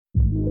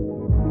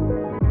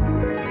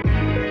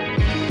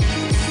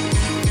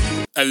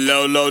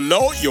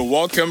Hello. You're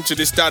welcome to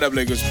the Startup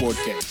Lagos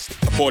podcast,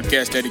 a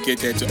podcast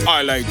dedicated to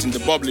highlighting the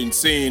bubbling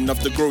scene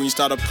of the growing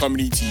startup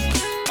community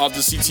of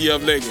the city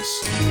of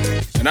Lagos.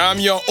 And I'm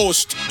your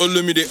host,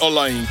 Olumide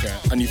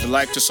Olayinka. And if you'd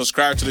like to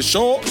subscribe to the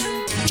show,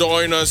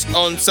 join us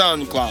on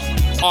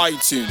SoundCloud,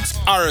 iTunes,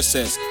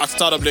 RSS at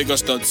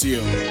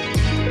startuplagos.co.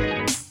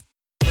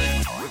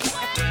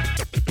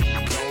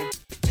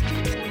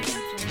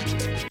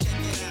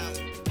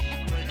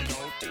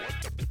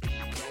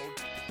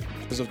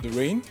 Of the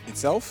rain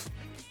itself.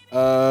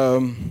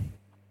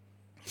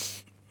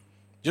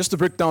 Just to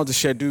break down the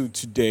schedule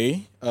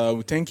today,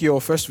 we thank you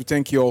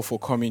all for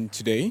coming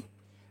today.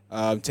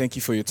 Thank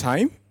you for your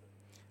time.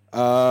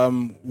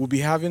 We'll be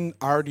having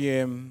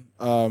RDM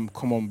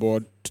come on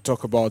board to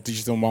talk about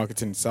digital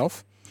marketing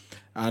itself,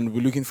 and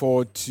we're looking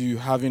forward to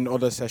having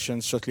other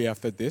sessions shortly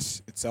after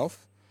this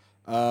itself.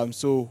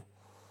 So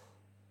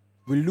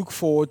we look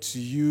forward to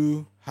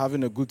you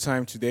having a good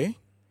time today.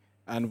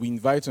 And we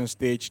invite on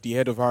stage the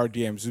head of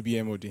RDM,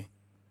 Zubi MOD.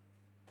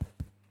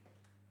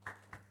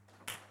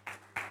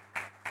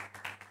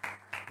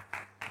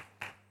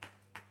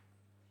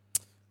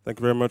 Thank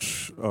you very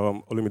much,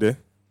 Olumide.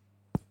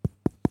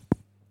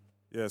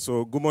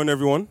 So good morning,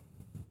 everyone.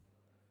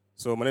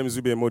 So my name is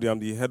Zubi MOD. I'm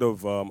the head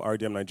of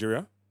RDM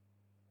Nigeria.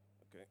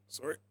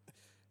 So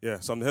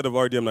I'm the head of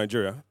RDM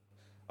Nigeria.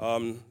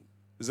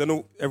 Is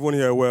everyone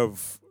here aware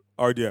of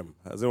RDM?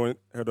 Has anyone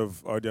heard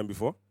of RDM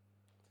before?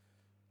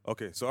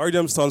 Okay, so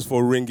RDM stands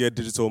for Ringier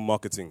Digital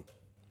Marketing,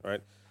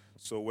 right?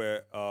 So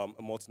we're a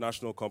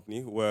multinational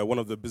company. We're one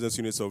of the business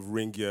units of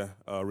Ringier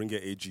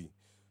AG.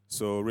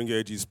 So Ringier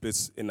AG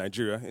splits in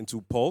Nigeria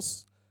into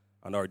Pulse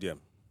and RDM.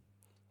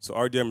 So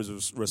RDM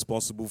is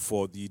responsible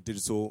for the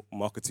digital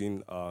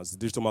marketing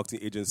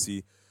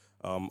agency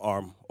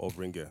arm of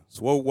Ringier.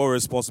 So what we're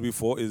responsible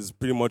for is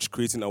pretty much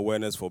creating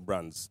awareness for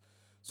brands.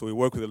 So we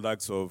work with the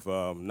likes of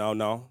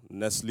Now,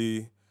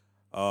 Nestle,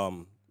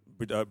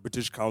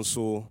 British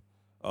Council,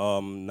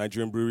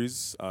 Nigerian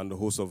breweries, and a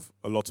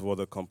lot of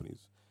other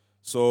companies.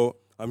 So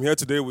I'm here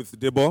today with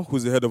Debo,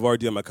 who's the head of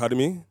RDM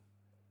Academy.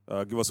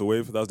 Give us a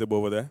wave. That's Debo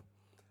over there.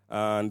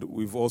 And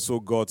we've also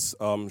got Shea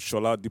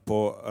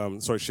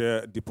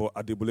Dipo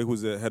Adebule,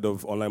 who's the head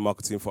of online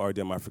marketing for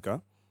RDM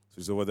Africa. So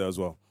he's over there as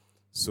well.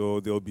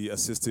 So they'll be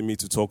assisting me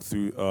to talk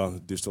through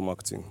digital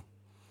marketing.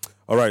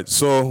 All right,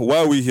 so why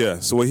are we here?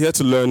 So we're here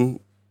to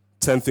learn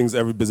 10 things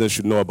every business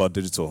should know about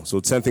digital. So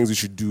 10 things you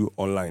should do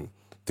online.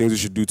 Things you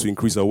should do to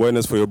increase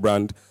awareness for your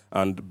brand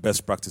and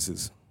best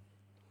practices.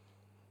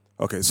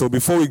 Okay, so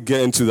before we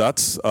get into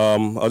that,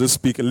 I'll just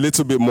speak a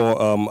little bit more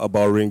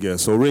about Ringier.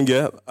 So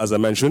Ringier, as I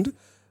mentioned,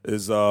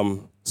 is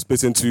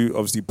split into,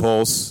 obviously,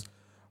 Pulse,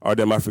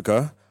 RDM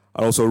Africa,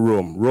 and also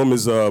Roam. Roam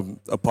is a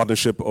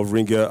partnership of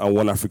Ringier and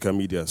One Africa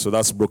Media. So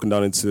that's broken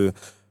down into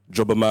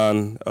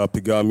Jobberman,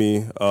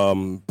 Pigami,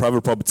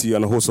 private property,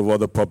 and a host of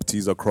other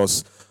properties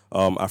across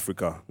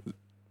Africa.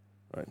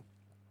 Right.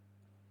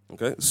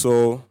 Okay,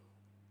 so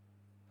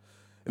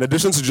in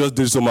addition to just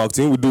digital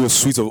marketing, we do a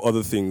suite of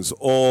other things,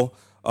 all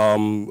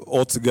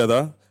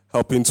together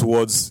helping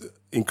towards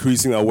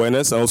increasing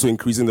awareness and also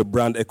increasing the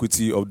brand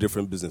equity of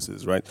different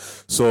businesses, right?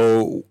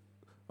 So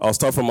I'll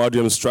start from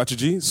RDM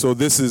strategy. So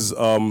this is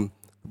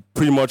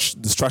pretty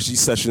much the strategy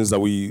sessions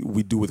that we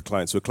do with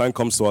clients. So a client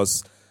comes to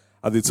us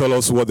and they tell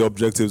us what the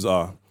objectives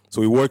are.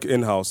 So we work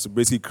in-house to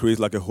basically create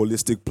like a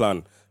holistic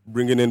plan,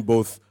 bringing in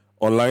both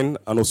online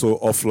and also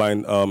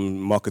offline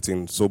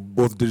marketing. So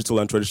both digital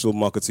and traditional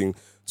marketing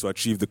to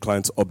achieve the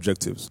client's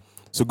objectives.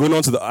 So going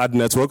on to the ad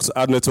networks.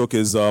 Ad network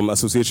is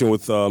association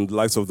with the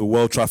likes of the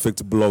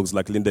well-trafficked blogs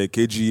like Linda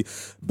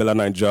Ikeji, Bella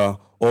Naija,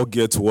 all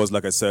geared towards,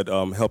 like I said,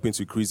 helping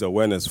to increase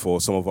awareness for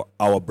some of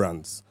our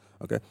brands.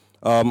 Okay.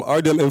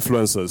 RDM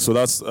influencers. So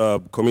that's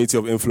a community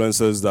of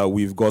influencers that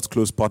we've got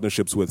close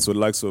partnerships with. So the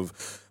likes of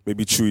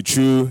maybe Chewy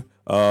Chew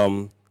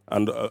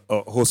and a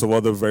host of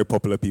other very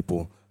popular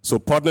people. So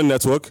partner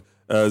network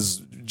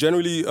as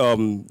generally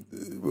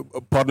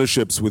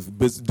partnerships with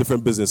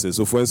different businesses.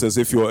 So for instance,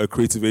 if you're a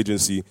creative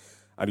agency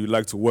and you'd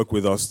like to work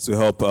with us to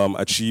help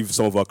achieve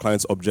some of our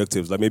clients'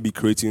 objectives, like maybe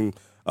creating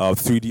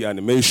 3D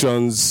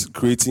animations,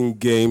 creating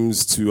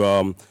games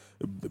to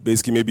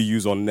basically maybe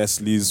use on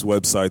Nestle's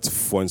website,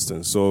 for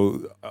instance.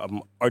 So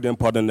RDM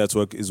Partner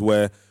Network is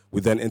where we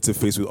then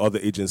interface with other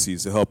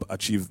agencies to help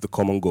achieve the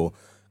common goal.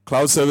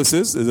 Cloud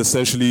services is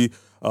essentially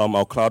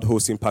our cloud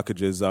hosting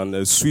packages and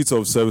a suite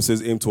of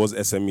services aimed towards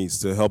SMEs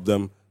to help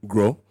them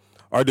grow.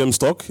 RDM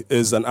Stock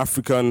is an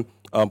African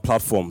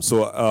platform.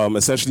 So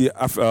essentially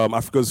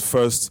Africa's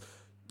first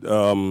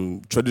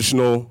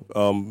traditional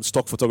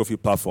stock photography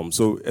platform.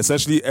 So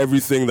essentially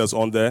everything that's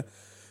on there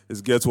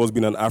is geared towards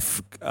being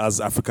as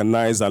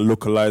Africanized and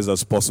localized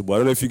as possible. I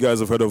don't know if you guys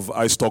have heard of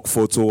iStock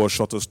Photo or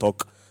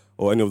Shutterstock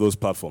or any of those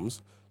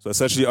platforms. So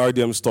essentially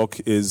RDM Stock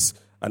is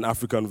an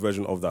African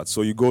version of that.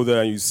 So you go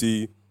there and you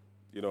see,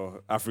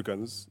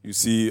 Africans, you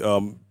see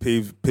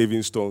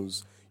paving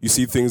stones, you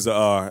see things that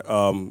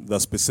are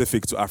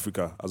specific to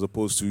Africa as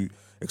opposed to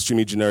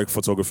extremely generic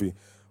photography.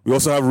 We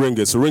also have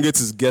Ringit. So Ringit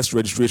is guest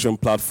registration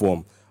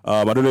platform.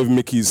 I don't know if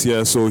Mickey is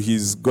here, so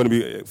he's going to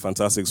be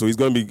fantastic. So he's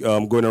going to be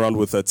going around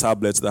with a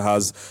tablet that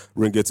has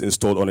Ringit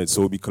installed on it.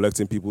 So we'll be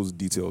collecting people's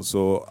details.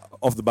 So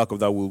off the back of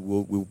that,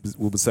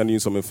 we'll be sending you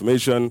some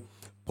information,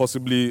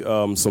 possibly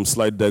some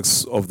slide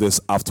decks of this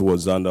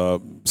afterwards, and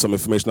some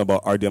information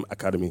about RDM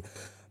Academy.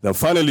 Then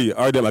finally,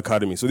 RDM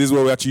Academy. So this is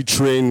where we actually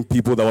train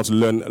people that want to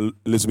learn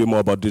a little bit more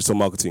about digital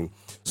marketing.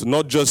 So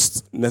not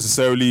just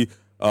necessarily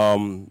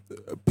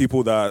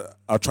people that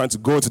are trying to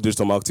go into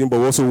digital marketing, but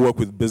we also work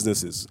with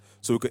businesses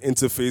so we can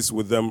interface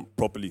with them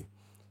properly.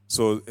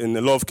 So in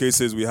a lot of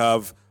cases, we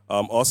have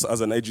us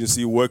as an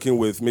agency working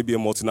with maybe a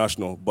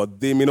multinational,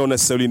 but they may not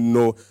necessarily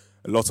know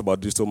a lot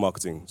about digital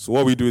marketing. So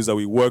what we do is that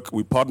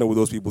we partner with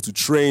those people to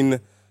train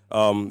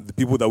the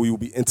people that we will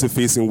be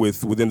interfacing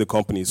with within the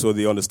company, so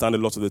they understand a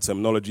lot of the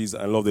terminologies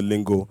and a lot of the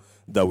lingo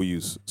that we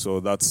use. So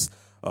that's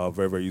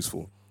very, very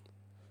useful.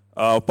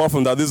 Apart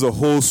from that, this is a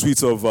whole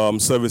suite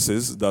of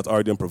services that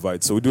RDM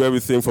provides. So we do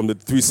everything from the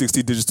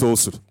 360 digital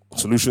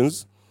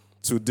solutions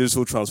to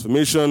digital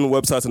transformation,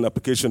 website and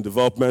application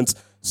development,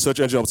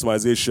 search engine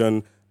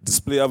optimization,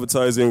 display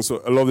advertising.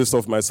 So a lot of this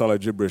stuff might sound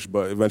like gibberish,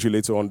 but eventually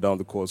later on down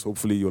the course,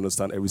 hopefully you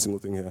understand every single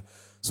thing here.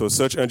 So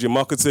search engine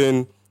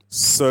marketing,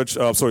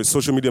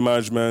 social media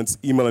management,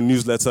 email and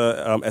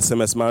newsletter,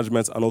 SMS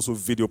management, and also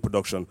video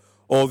production.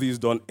 All these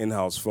done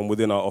in-house from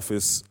within our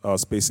office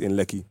space in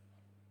Lekki.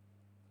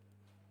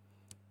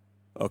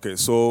 Okay,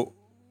 so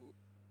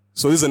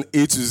this is an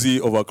A to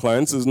Z of our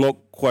clients. It's not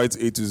quite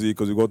A to Z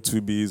because we've got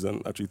 2 Bs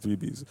and actually 3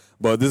 Bs.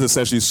 But this is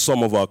essentially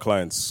some of our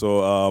clients.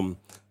 So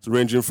it's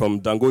ranging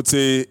from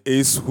Dangote,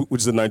 Ace,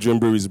 which is a Nigerian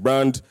breweries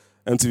brand,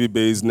 MTV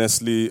Base,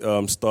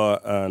 Nestle, Star,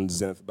 and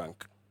Zenith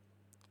Bank.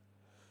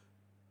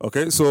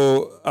 Okay,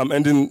 so I'm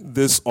ending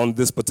this on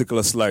this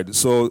particular slide.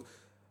 So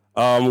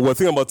we're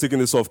thinking about taking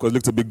this off because it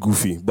looked a bit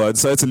goofy, but I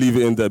decided to leave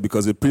it in there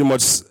because it pretty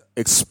much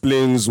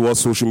explains what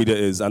social media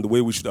is and the way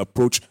we should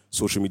approach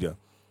social media,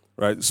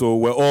 right? So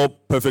we're all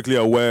perfectly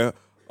aware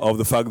of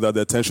the fact that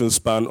the attention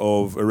span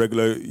of a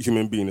regular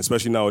human being,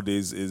 especially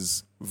nowadays,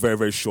 is very,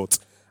 very short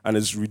and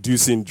is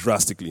reducing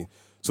drastically.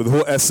 So the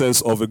whole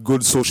essence of a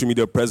good social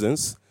media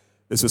presence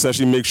is to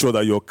essentially make sure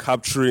that you're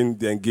capturing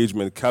the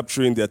engagement,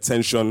 capturing the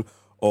attention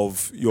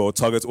of your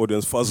target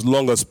audience for as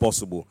long as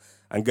possible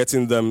and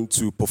getting them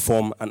to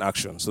perform an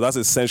action. So that's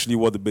essentially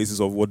what the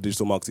basis of what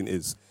digital marketing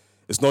is.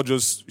 It's not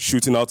just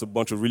shooting out a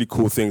bunch of really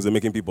cool things and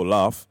making people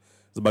laugh.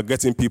 It's about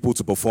getting people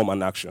to perform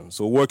an action.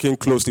 So working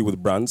closely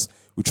with brands,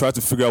 we try to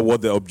figure out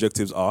what their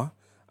objectives are.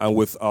 And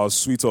with our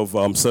suite of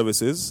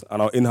services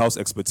and our in-house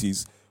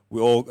expertise, we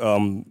all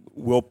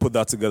put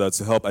that together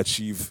to help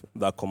achieve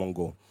that common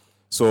goal.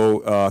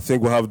 So I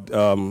think we'll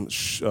have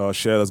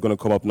Cher that's going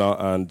to come up now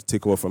and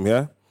take over from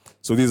here.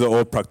 So these are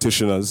all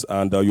practitioners,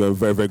 and you're in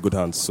very, very good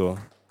hands. So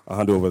I'll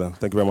hand it over there.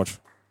 Thank you very much.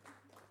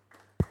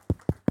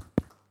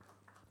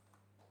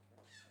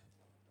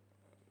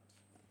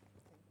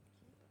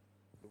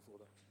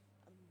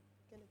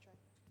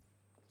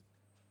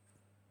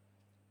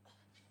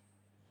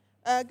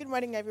 Good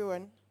morning,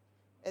 everyone.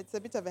 It's a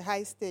bit of a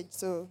high stage,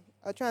 so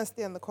I'll try and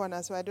stay on the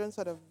corner so I don't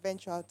sort of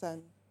venture out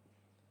and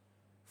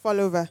fall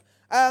over.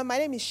 My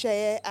name is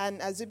Sheye,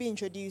 and as Zubi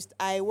introduced,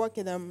 I work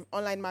in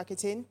online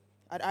marketing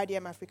at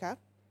RDM Africa.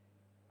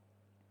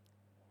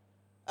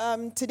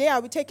 Today,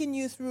 I'll be taking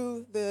you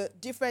through the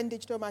different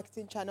digital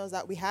marketing channels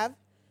that we have.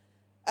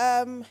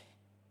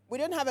 We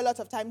don't have a lot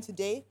of time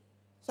today,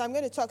 so I'm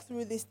going to talk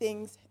through these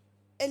things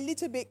a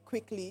little bit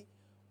quickly.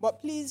 But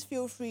please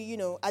feel free,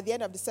 at the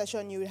end of the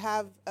session, you will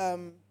have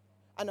an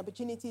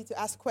opportunity to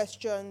ask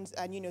questions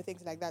and,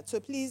 things like that.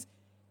 So please,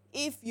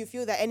 if you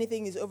feel that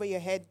anything is over your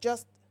head,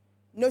 just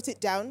note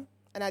it down.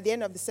 And at the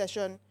end of the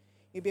session,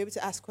 you'll be able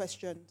to ask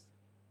questions.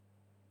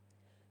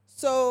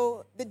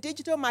 So the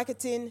digital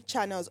marketing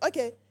channels.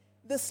 Okay,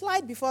 the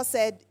slide before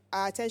said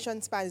our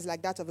attention span is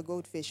like that of a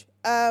goldfish.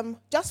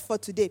 Just for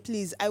today,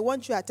 please, I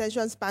want your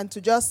attention span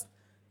to just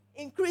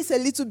increase a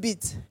little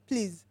bit,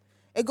 please.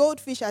 A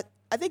goldfish,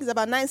 I think it's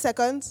about 9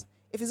 seconds.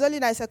 If it's only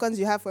 9 seconds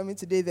you have for me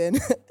today, then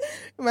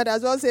you might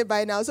as well say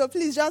bye now. So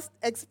please just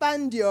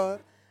expand your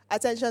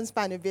attention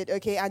span a bit,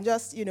 okay, and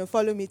just,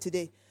 follow me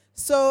today.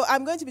 So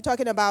I'm going to be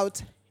talking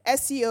about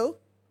SEO,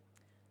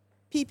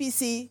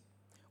 PPC,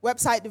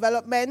 website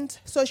development,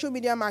 social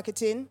media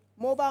marketing,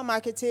 mobile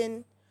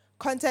marketing,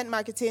 content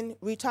marketing,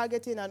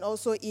 retargeting, and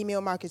also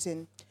email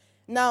marketing.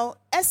 Now,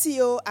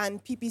 SEO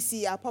and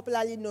PPC are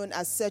popularly known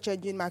as search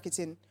engine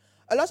marketing.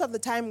 A lot of the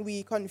time,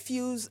 we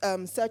confuse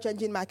search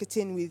engine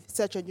marketing with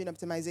search engine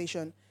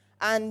optimization.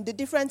 And the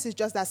difference is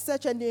just that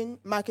search engine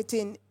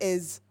marketing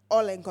is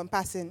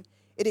all-encompassing.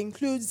 It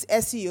includes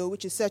SEO,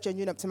 which is search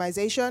engine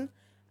optimization,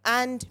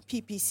 and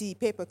PPC,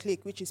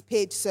 pay-per-click, which is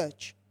paid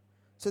search.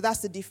 So that's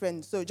the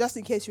difference. So just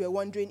in case you were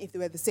wondering if they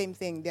were the same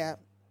thing, they're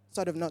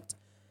sort of not.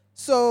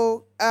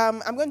 So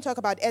I'm going to talk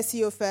about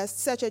SEO first,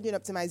 search engine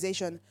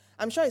optimization.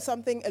 I'm sure it's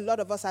something a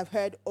lot of us have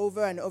heard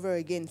over and over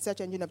again,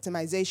 search engine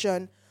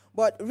optimization.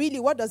 But really,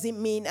 what does it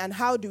mean, and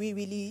how do we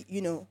really,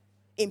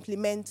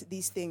 implement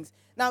these things.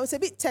 Now, it's a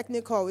bit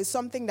technical. It's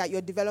something that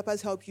your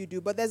developers help you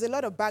do, but there's a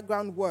lot of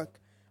background work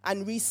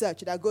and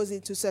research that goes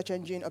into search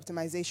engine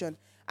optimization.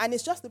 And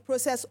it's just the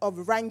process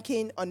of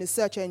ranking on a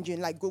search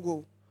engine like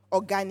Google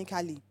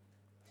organically.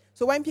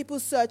 So when people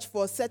search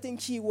for certain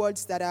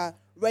keywords that are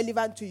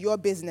relevant to your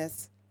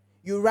business,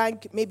 you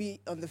rank maybe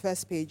on the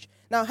first page.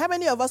 Now, how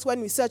many of us,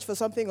 when we search for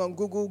something on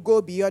Google,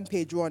 go beyond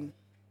page 1?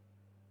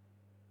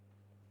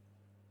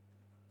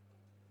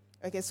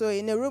 Okay, so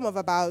in a room of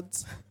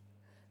about,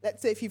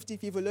 let's say 50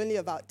 people, only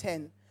about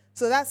 10.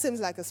 So that seems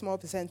like a small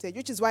percentage,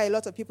 which is why a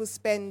lot of people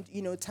spend,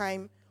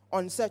 time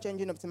on search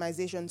engine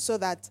optimization, so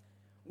that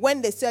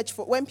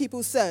when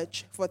people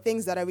search for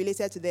things that are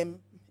related to them,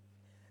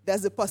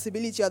 there's the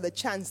possibility or the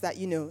chance that,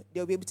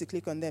 they'll be able to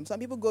click on them. Some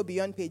people go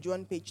beyond page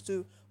 1, page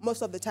 2,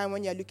 most of the time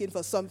when you're looking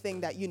for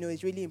something that,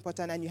 is really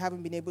important and you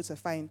haven't been able to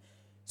find.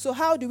 So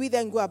how do we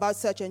then go about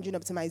search engine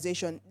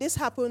optimization? This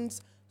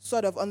happens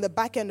sort of on the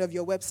back end of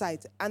your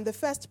website. And the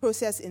first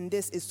process in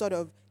this is sort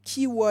of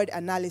keyword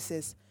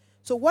analysis.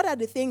 So what are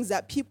the things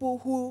that people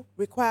who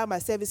require my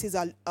services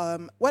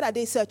what are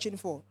they searching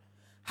for?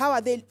 How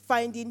are they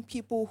finding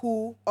people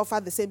who offer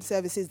the same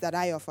services that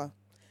I offer?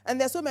 And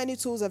there's so many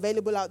tools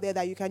available out there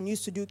that you can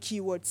use to do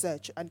keyword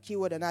search and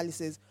keyword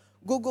analysis.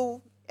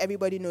 Google,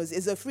 everybody knows,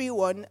 is a free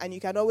one, and you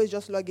can always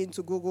just log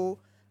into Google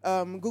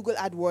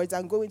AdWords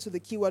and go into the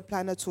keyword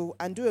planner tool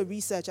and do a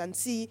research and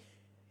see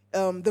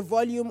the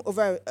volume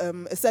over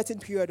a certain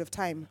period of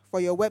time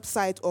for your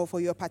website or for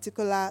your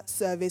particular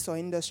service or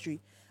industry.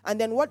 And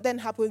then what then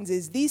happens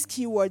is these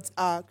keywords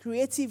are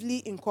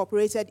creatively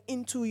incorporated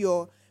into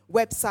your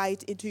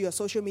website, into your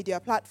social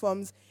media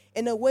platforms,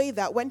 in a way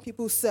that when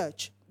people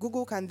search,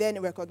 Google can then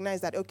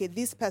recognize that, okay,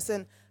 this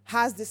person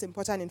has this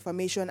important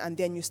information, and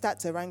then you start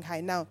to rank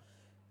high. Now,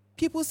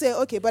 people say,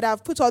 okay, but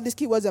I've put all these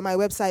keywords on my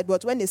website,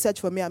 but when they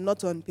search for me, I'm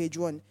not on page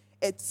 1.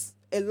 It's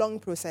a long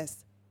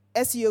process.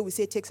 SEO, we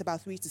say, takes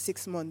about 3 to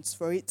 6 months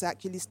for it to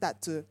actually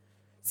start to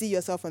see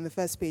yourself on the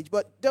first page.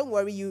 But don't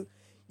worry,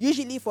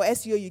 usually for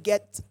SEO, you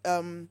get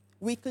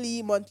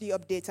weekly, monthly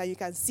updates, and you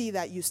can see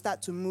that you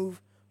start to move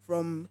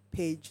from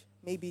page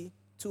maybe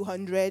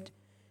 200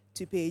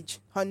 to page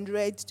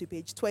 100 to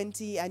page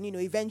 20, and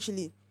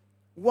eventually,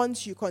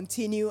 once you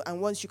continue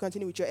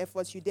with your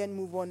efforts, you then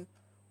move on,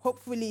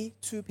 hopefully,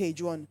 to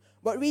page 1.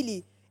 But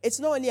really, it's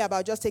not only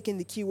about just taking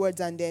the keywords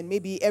and then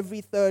maybe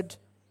every third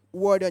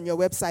word on your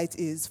website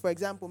is, for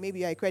example, maybe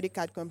you're a credit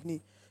card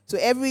company. So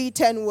every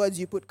 10 words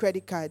you put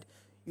credit card,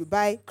 you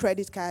buy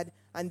credit card,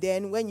 and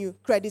then when you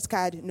credit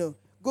card, no.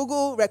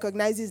 Google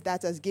recognizes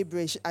that as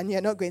gibberish, and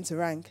you're not going to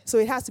rank. So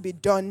it has to be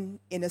done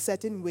in a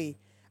certain way.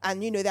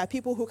 And, there are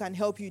people who can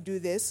help you do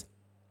this.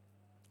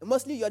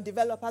 Mostly your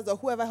developers or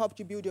whoever helped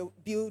you build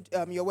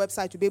your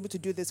website to be able to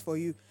do this for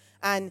you.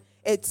 And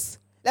let's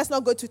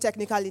not go too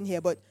technical in here,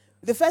 but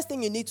the first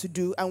thing you need to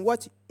do, and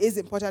what is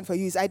important for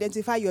you, is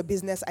identify your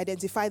business,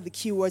 identify the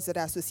keywords that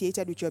are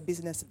associated with your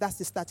business. That's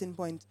the starting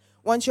point.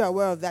 Once you're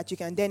aware of that, you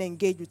can then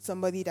engage with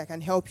somebody that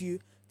can help you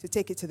to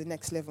take it to the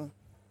next level.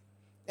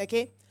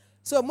 Okay?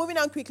 So moving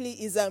on quickly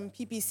is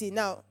PPC.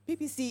 Now,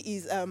 PPC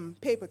is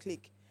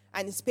pay-per-click,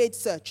 and it's paid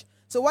search.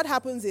 So what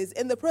happens is,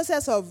 in the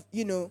process of,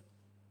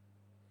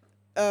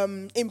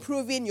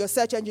 improving your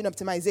search engine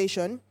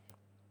optimization,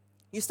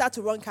 you start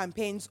to run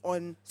campaigns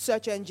on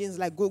search engines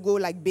like Google,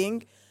 like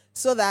Bing,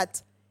 so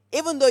that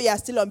even though you're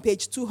still on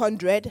page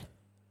 200,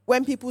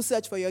 when people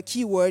search for your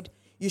keyword,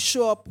 you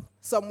show up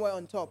somewhere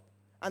on top.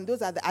 And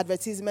those are the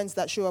advertisements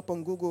that show up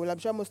on Google. I'm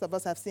sure most of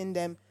us have seen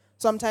them.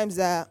 Sometimes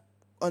they're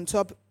on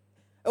top.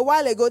 A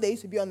while ago, they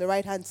used to be on the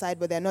right-hand side,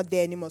 but they're not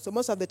there anymore. So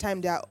most of the time,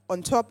 they're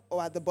on top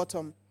or at the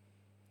bottom.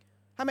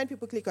 How many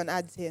people click on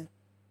ads here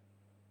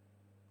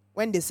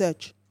when they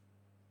search?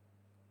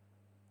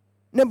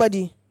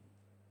 Nobody?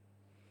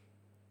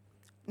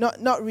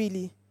 Not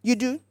really. You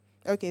do?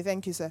 Okay,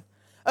 thank you, sir.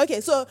 Okay,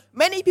 so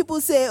many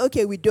people say,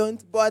 okay, we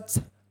don't, but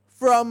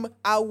from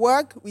our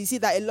work, we see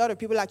that a lot of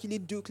people actually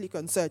do click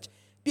on search.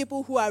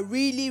 People who are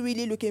really,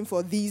 really looking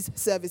for these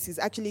services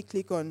actually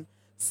click on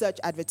search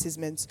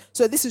advertisements.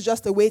 So this is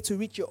just a way to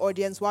reach your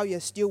audience while you're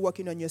still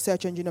working on your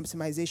search engine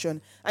optimization.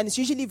 And it's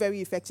usually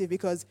very effective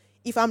because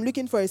if I'm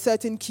looking for a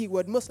certain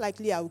keyword, most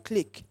likely I will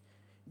click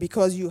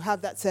because you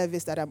have that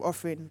service that I'm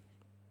offering.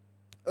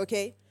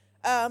 Okay?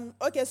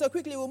 Okay, so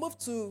quickly we'll move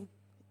to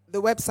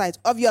the website.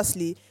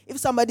 Obviously, if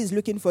somebody is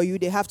looking for you,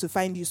 they have to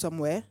find you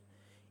somewhere.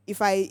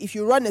 If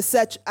you run a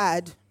search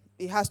ad,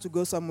 it has to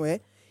go somewhere.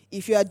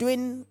 If you are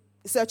doing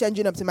search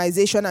engine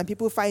optimization and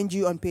people find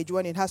you on page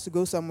 1, it has to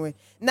go somewhere.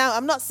 Now,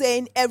 I'm not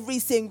saying every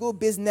single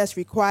business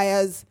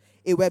requires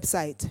a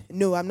website.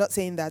 No, I'm not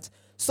saying that.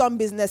 Some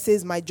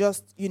businesses might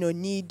just,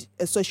 need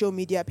a social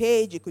media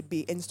page. It could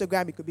be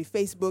Instagram, it could be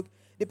Facebook,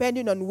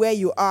 depending on where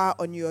you are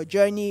on your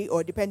journey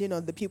or depending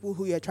on the people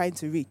who you're trying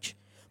to reach.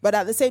 But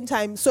at the same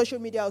time, social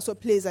media also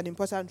plays an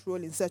important role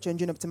in search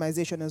engine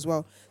optimization as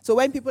well. So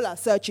when people are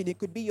searching, it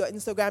could be your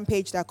Instagram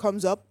page that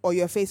comes up or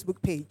your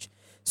Facebook page.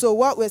 So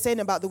what we're saying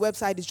about the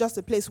website is just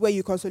a place where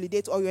you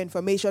consolidate all your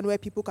information, where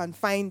people can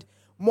find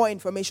more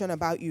information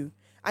about you.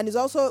 And it's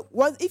also,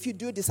 if you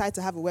do decide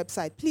to have a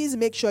website, please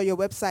make sure your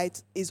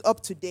website is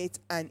up to date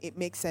and it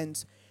makes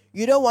sense.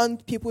 You don't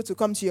want people to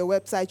come to your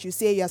website, you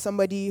say you're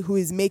somebody who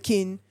is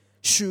making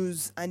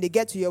shoes, and they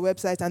get to your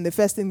website and the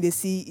first thing they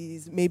see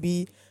is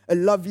maybe a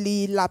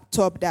lovely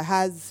laptop that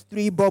has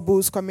 3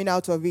 bubbles coming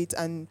out of it,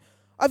 and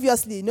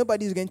obviously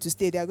nobody's going to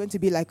stay. They're going to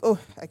be like, oh,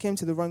 I came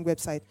to the wrong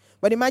website.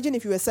 But imagine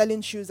if you were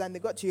selling shoes and they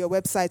got to your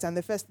website and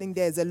the first thing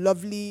there is a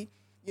lovely,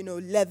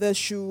 leather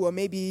shoe or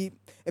maybe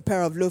a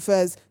pair of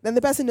loafers. Then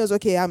the person knows,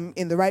 okay, I'm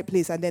in the right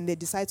place, and then they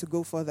decide to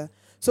go further.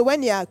 So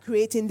when you are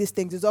creating these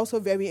things, it's also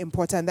very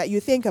important that you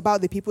think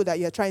about the people that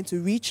you're trying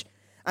to reach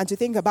and to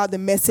think about the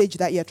message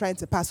that you're trying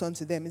to pass on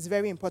to them. It's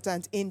very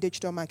important in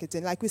digital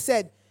marketing. Like we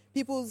said,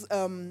 people's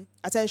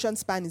attention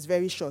span is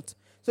very short.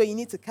 So you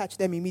need to catch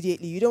them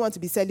immediately. You don't want to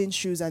be selling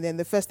shoes and then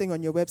the first thing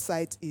on your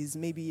website is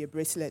maybe a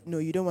bracelet. No,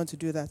 you don't want to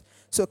do that.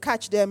 So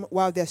catch them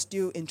while they're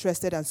still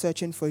interested and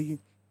searching for you.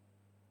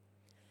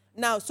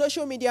 Now,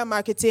 social media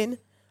marketing.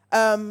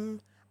 I'm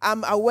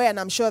aware and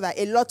I'm sure that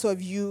a lot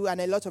of you and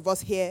a lot of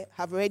us here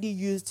have already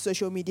used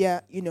social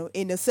media,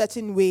 in a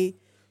certain way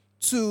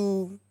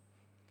to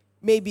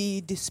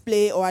maybe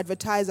display or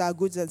advertise our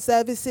goods and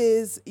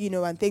services,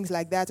 and things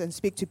like that, and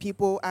speak to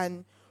people.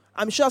 And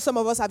I'm sure some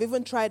of us have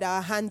even tried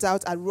our hands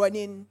out at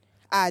running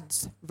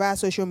ads via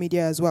social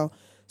media as well.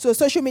 So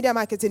social media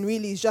marketing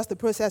really is just the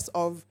process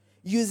of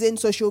using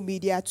social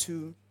media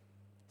to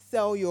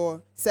sell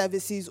your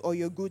services or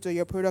your goods or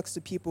your products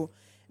to people.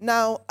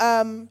 Now,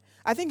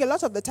 I think a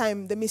lot of the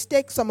time, the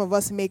mistake some of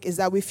us make is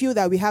that we feel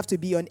that we have to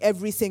be on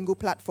every single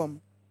platform.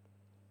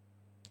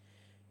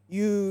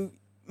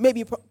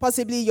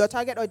 Possibly your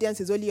target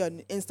audience is only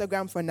on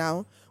Instagram for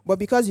now, but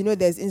because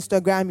there's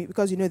Instagram,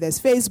 because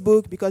there's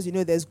Facebook, because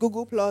there's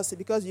Google+,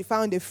 because you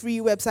found a free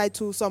website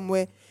tool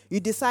somewhere, you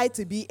decide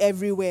to be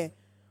everywhere.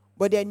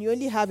 But then you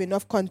only have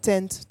enough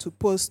content to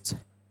post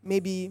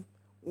maybe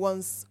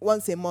once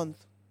a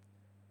month.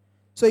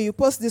 So you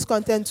post this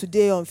content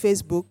today on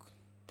Facebook,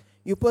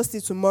 you post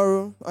it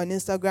tomorrow on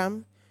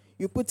Instagram,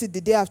 you put it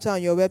the day after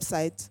on your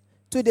website.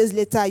 2 days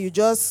later, you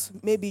just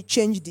maybe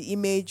change the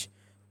image,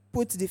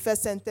 put the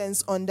first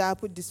sentence under,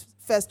 put this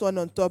first one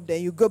on top,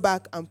 then you go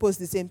back and post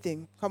the same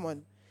thing. Come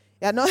on.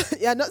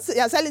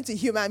 You're selling to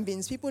human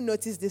beings. People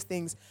notice these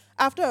things.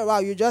 After a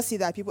while, you just see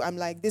that I'm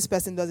like, this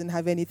person doesn't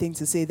have anything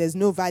to say. There's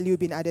no value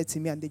being added to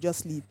me, and they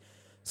just leave.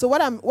 So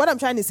what I'm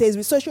trying to say is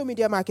with social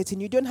media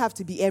marketing, you don't have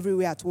to be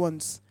everywhere at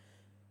once.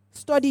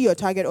 Study your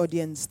target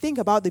audience. Think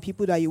about the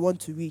people that you want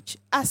to reach.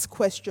 Ask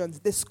questions.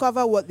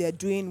 Discover what they're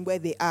doing, where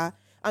they are,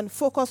 and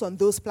focus on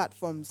those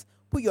platforms.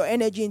 Put your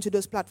energy into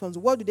those platforms.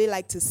 What do they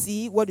like to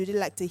see? What do they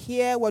like to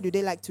hear? What do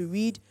they like to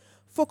read?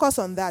 Focus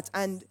on that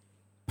and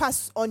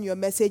pass on your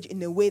message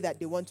in a way that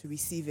they want to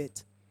receive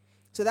it.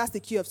 So that's the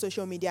key of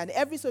social media. And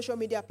every social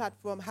media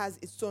platform has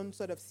its own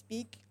sort of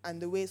speak and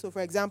the way. So,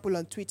 for example,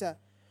 on Twitter,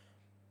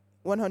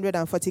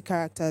 140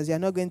 characters. You're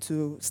not going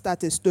to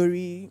start a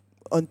story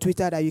on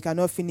Twitter that you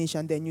cannot finish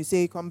and then you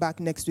say, come back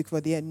next week for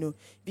the end. No. If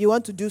you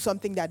want to do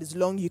something that is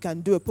long, you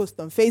can do a post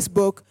on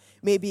Facebook,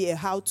 maybe a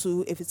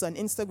how-to. If it's on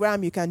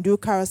Instagram, you can do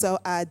carousel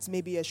ads.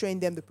 Maybe you're showing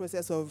them the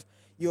process of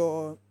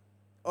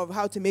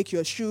how to make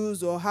your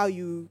shoes or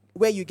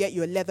where you get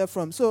your leather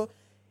from. So,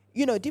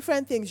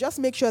 different things. Just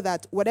make sure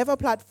that whatever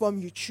platform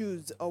you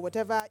choose or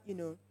whatever,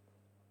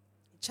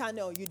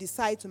 channel you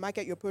decide to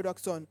market your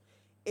products on,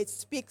 it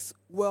speaks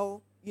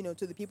well,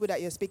 to the people that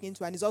you're speaking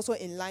to, and is also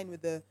in line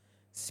with the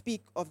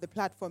speak of the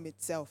platform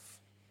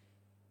itself.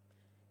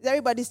 Is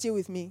everybody still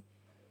with me?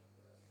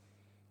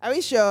 Are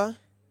we sure?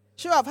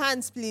 Show of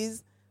hands,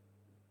 please.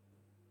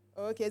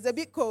 Okay, it's a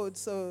bit cold,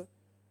 so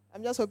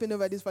I'm just hoping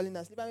nobody's falling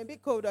asleep. I'm a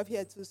bit cold up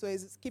here too, so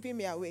it's keeping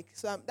me awake.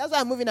 So that's why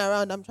I'm moving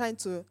around. I'm trying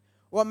to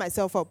warm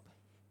myself up.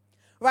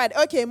 Right,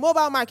 okay,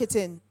 mobile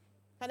marketing.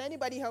 Can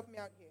anybody help me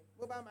out here?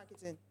 Mobile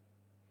marketing.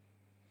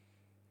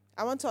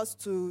 I want us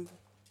to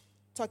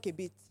talk a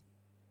bit.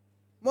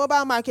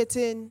 Mobile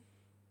marketing.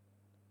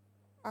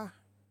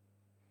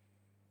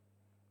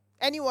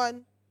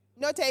 Anyone?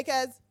 No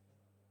takers?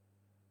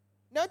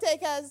 No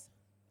takers?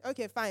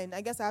 Okay, fine.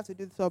 I guess I have to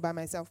do this all by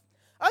myself.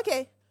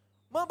 Okay,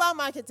 mobile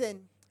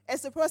marketing.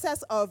 It's the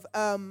process of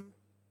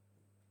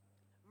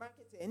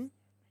marketing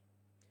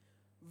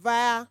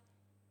via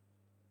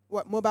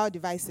mobile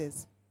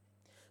devices.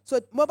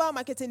 So mobile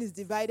marketing is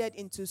divided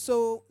into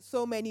so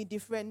many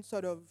different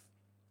sort of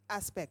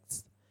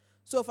aspects.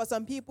 So for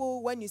some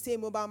people, when you say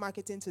mobile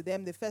marketing to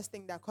them, the first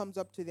thing that comes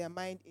up to their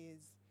mind is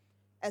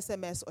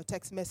SMS or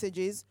text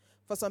messages.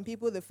 For some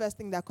people, the first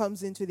thing that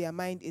comes into their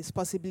mind is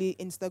possibly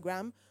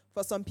Instagram.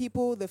 For some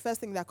people, the first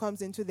thing that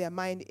comes into their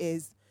mind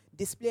is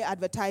display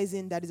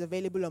advertising that is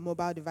available on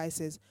mobile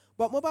devices.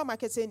 But mobile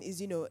marketing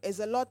is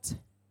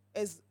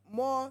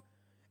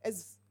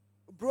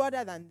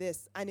broader than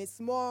this, and it's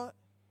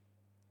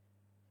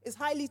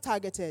highly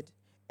targeted.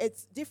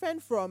 It's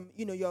different from,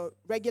 your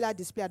regular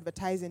display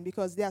advertising,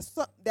 because there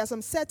are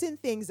some certain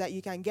things that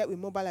you can get with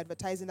mobile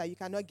advertising that you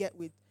cannot get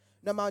with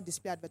normal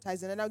display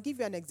advertising. And I'll give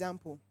you an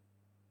example.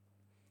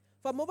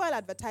 For mobile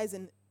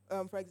advertising,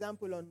 for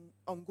example,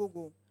 on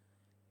Google,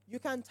 you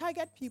can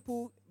target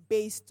people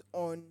based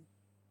on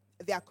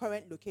their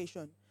current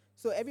location.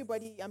 So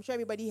everybody, I'm sure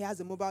everybody has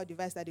a mobile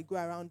device that they go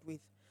around with.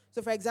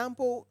 So for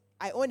example,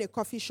 I own a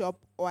coffee shop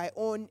or I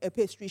own a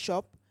pastry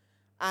shop,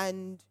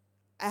 and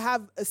I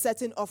have a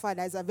certain offer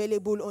that is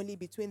available only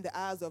between the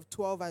hours of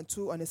 12 and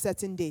 2 on a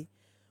certain day.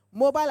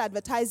 Mobile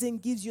advertising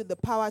gives you the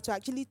power to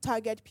actually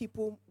target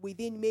people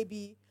within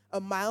maybe a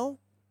mile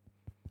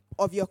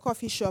of your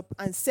coffee shop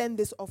and send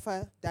this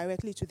offer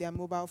directly to their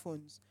mobile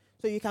phones.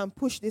 So you can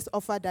push this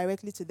offer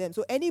directly to them.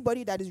 So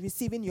anybody that is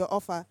receiving your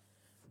offer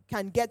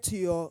can get to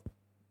your,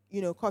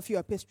 coffee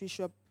or pastry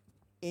shop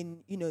in,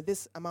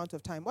 this amount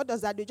of time. What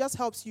does that do? It just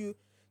helps you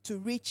to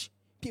reach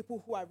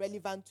people who are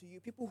relevant to you,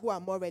 people who are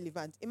more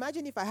relevant.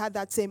 Imagine if I had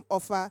that same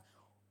offer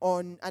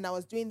and I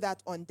was doing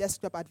that on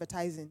desktop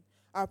advertising.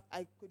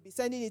 I could be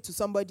sending it to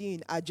somebody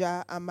in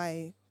Aja, and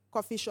my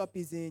coffee shop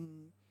is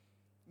in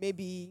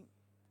maybe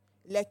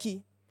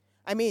Lekki.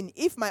 I mean,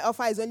 if my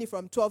offer is only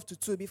from 12 to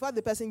 2, before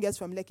the person gets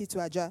from Lekki to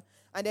Aja,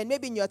 and then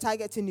maybe in your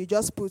targeting, you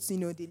just put, the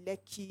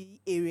Lekki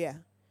area.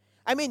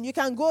 I mean, you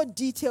can go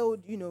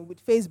detailed,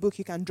 with Facebook,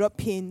 you can drop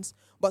pins,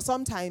 but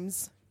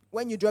sometimes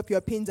when you drop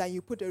your pins and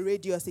you put a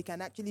radius, it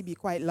can actually be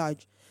quite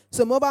large.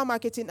 So mobile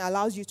marketing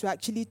allows you to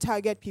actually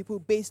target people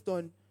based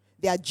on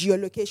their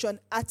geolocation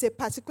at a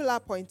particular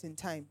point in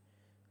time.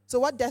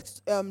 So what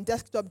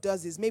desktop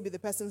does is maybe the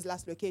person's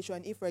last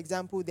location, if, for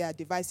example, their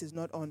device is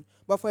not on.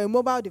 But for a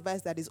mobile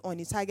device that is on,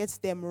 it targets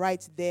them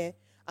right there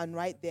and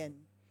right then.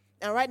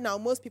 And right now,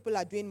 most people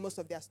are doing most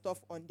of their stuff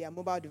on their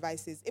mobile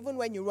devices. Even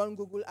when you run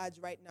Google Ads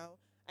right now,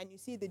 and you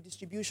see the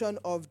distribution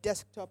of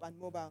desktop and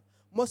mobile,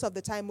 most of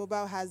the time,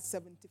 mobile has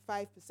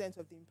 75%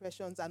 of the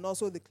impressions and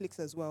also the clicks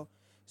as well.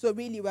 So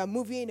really, we're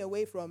moving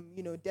away from,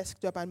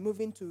 desktop and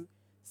moving to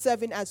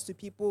serving ads to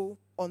people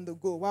on the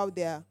go while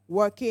they're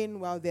working,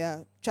 while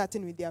they're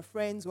chatting with their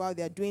friends, while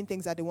they're doing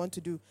things that they want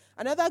to do.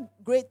 Another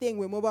great thing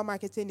with mobile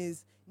marketing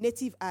is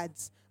native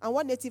ads. And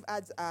what native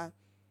ads are,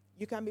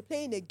 you can be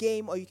playing a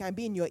game or you can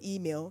be in your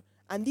email,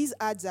 and these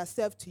ads are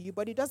served to you,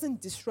 but it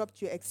doesn't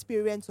disrupt your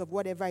experience of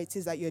whatever it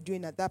is that you're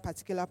doing at that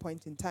particular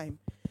point in time.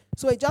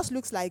 So it just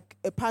looks like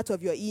a part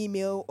of your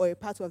email or a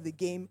part of the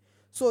game.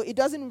 So it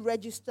doesn't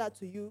register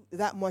to you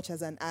that much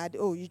as an ad.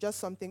 Oh, you just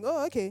something,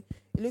 oh, okay,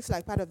 it looks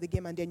like part of the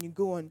game, and then you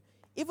go on.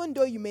 Even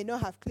though you may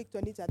not have clicked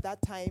on it at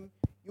that time,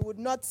 you would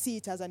not see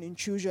it as an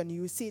intrusion.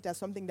 You would see it as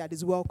something that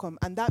is welcome.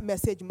 And that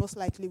message most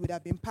likely would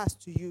have been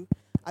passed to you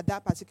at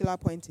that particular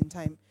point in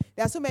time.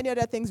 There are so many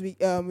other things we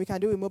can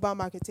do with mobile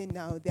marketing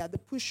now. There are the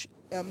push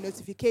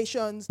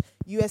notifications,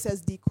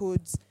 USSD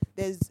codes.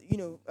 There's,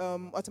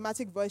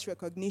 automatic voice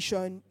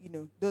recognition,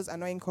 those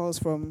annoying calls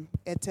from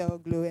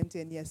Airtel, Glo,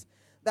 MTN, yes.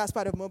 That's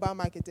part of mobile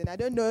marketing. I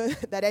don't know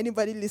that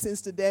anybody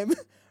listens to them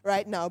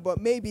right now,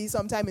 but maybe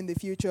sometime in the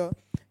future,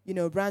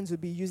 brands will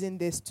be using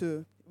this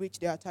to reach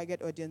their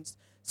target audience.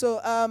 So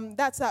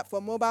that's that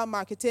for mobile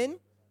marketing.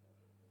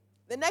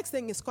 The next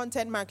thing is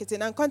content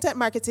marketing, and content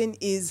marketing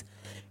is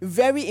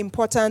very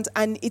important,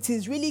 and it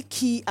is really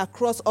key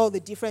across all the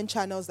different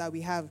channels that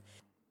we have.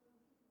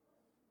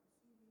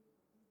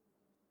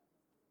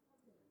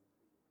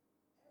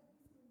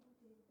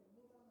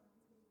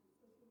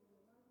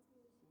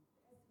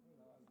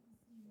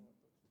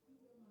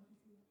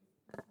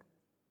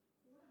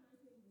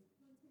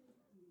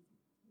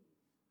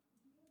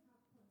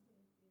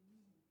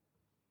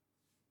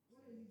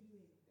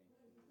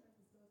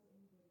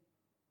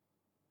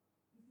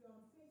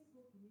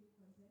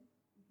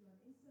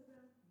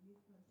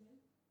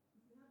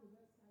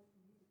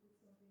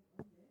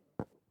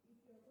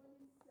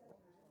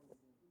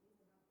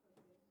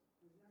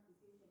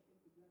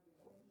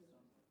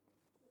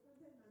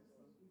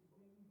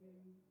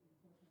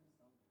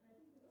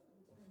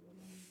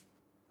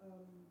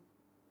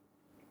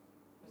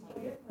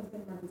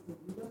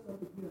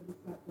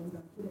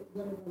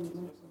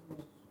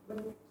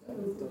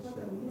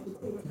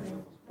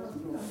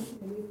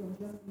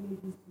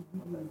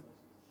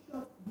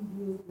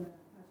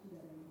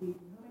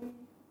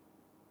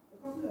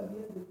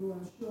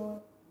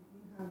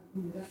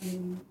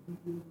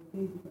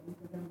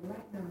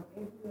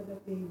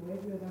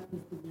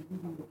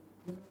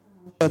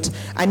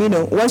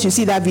 And once you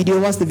see that video,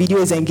 once the video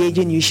is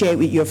engaging, you share it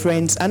with your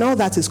friends, and all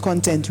that is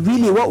content.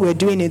 Really, what we're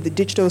doing in the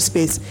digital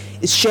space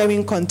is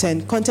sharing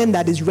content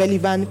that is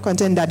relevant,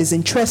 content that is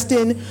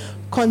interesting,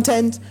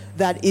 content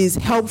that is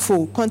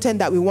helpful, content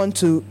that we want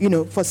to,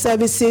 for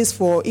services,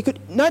 it could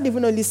not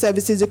even only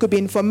services, it could be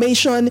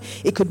information,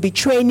 it could be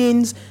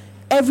trainings.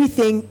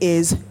 Everything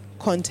is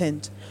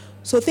content.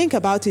 So think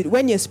about it.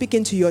 When you're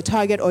speaking to your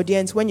target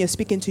audience, when you're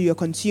speaking to your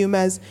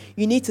consumers,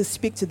 you need to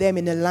speak to them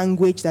in a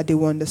language that they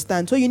will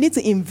understand. So you need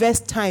to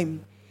invest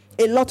time,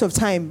 a lot of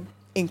time,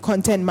 in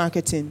content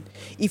marketing.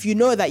 If you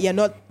know that you're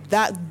not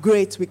that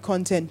great with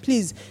content,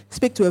 please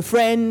speak to a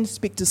friend,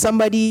 speak to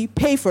somebody,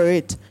 pay for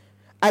it.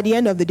 At the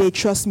end of the day,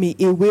 trust me,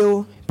 it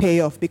will pay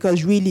off,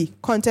 because really,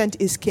 content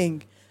is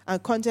king.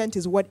 And content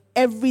is what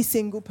every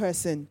single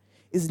person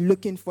is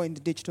looking for in the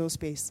digital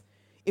space.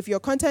 If your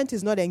content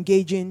is not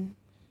engaging,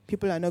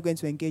 people are not going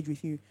to engage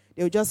with you.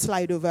 They'll just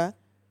slide over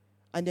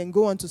and then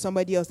go on to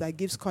somebody else that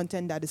gives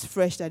content that is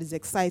fresh, that is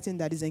exciting,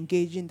 that is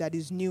engaging, that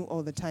is new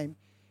all the time.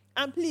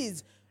 And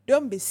please,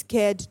 don't be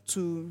scared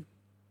to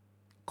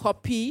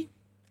copy.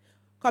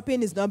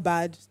 Copying is not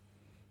bad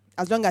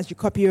as long as you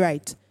copy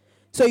right.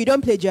 So you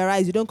don't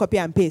plagiarize, you don't copy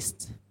and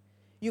paste.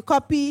 You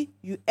copy,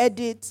 you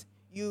edit,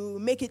 you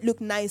make it look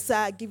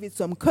nicer, give it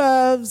some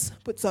curves,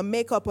 put some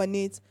makeup on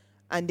it,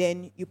 and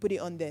then you put it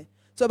on there.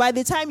 So by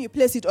the time you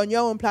place it on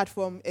your own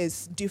platform,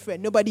 it's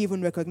different. Nobody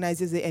even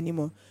recognizes it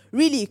anymore.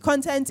 Really,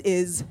 content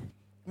is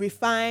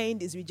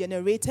refined, is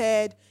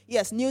regenerated.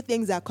 Yes, new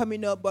things are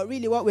coming up, but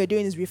really what we're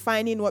doing is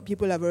refining what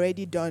people have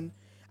already done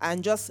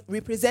and just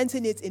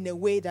representing it in a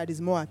way that is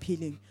more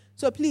appealing.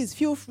 So please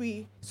feel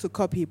free to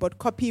copy, but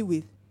copy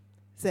with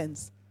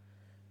sense.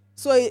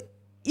 So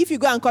if you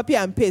go and copy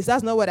and paste,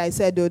 that's not what I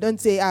said though. Don't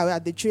say,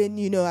 at the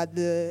train, at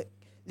the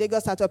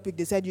Lagos Startup Week,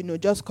 they said,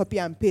 just copy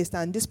and paste,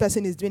 and this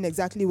person is doing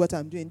exactly what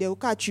I'm doing. They will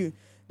catch you.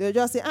 They'll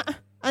just say,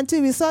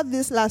 until we saw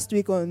this last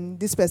week on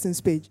this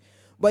person's page.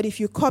 But if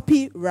you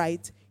copy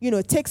right,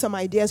 take some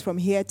ideas from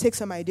here, take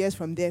some ideas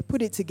from there,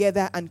 put it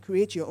together and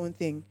create your own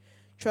thing.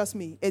 Trust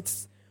me,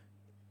 it's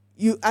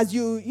as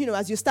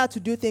you start to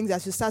do things,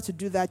 as you start to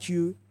do that,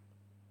 you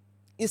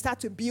start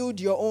to build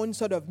your own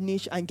sort of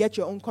niche and get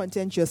your own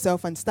content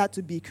yourself and start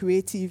to be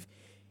creative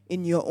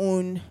in your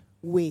own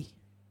way.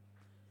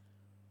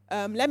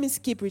 Let me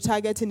skip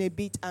retargeting a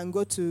bit and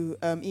go to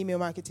email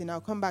marketing.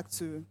 I'll come back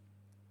to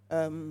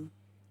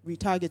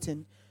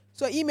retargeting.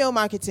 So email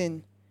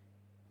marketing.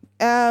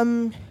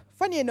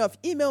 Funny enough,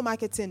 email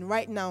marketing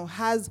right now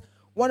has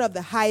one of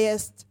the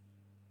highest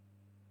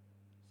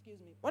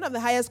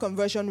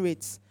conversion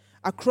rates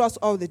across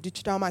all the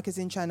digital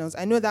marketing channels.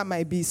 I know that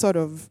might be sort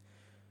of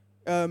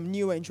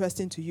new or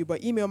interesting to you,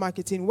 but email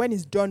marketing, when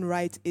it's done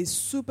right, is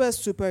super,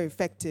 super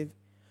effective.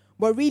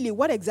 But really,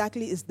 what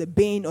exactly is the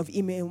bane of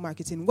email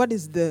marketing? What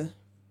is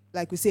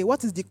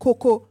what is the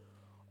cocoa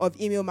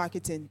of email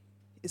marketing?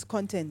 It's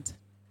content.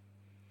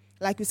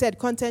 Like we said,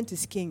 content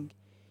is king.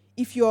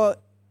 If your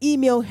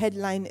email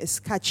headline is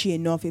catchy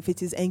enough, if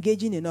it is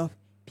engaging enough,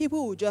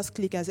 people will just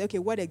click and say, okay,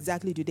 what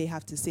exactly do they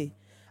have to say?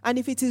 And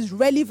if it is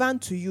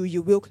relevant to you,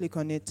 you will click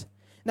on it.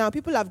 Now,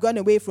 people have gone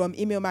away from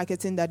email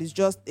marketing that is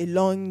just a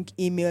long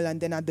email and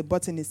then at the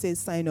bottom it says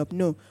sign up.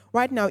 No.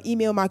 Right now,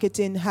 email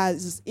marketing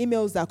has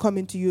emails that come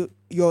into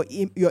your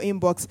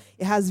inbox.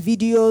 It has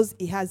videos,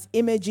 it has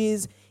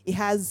images, it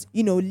has,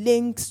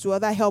 links to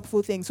other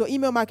helpful things. So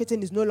email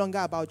marketing is no longer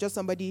about just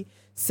somebody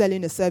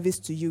selling a service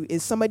to you.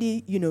 It's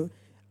somebody,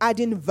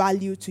 adding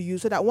value to you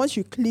so that once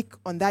you click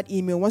on that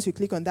email, once you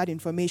click on that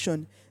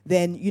information,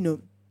 then,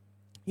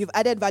 you've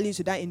added value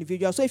to that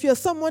individual. So if you're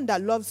someone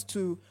that loves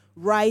to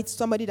write,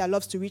 somebody that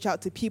loves to reach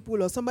out to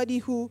people, or somebody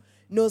who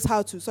knows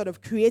how to sort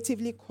of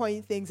creatively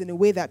coin things in a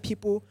way that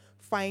people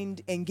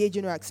find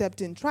engaging or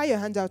accepting, try your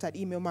hands out at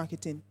email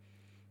marketing.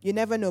 You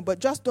never know, but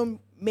just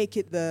don't make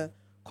it the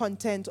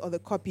content or the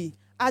copy.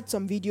 Add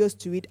some videos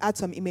to it, add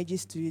some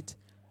images to it.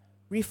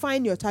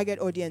 Refine your target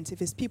audience. If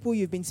it's people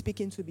you've been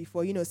speaking to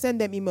before, send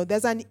them email.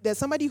 There's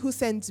somebody who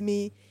sends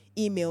me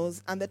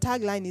emails, and the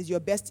tagline is your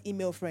best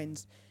email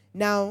friends.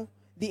 Now,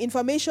 the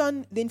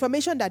information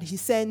that he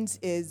sends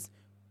is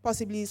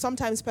possibly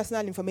sometimes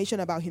personal information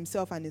about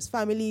himself and his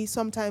family,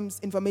 sometimes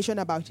information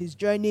about his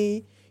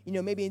journey,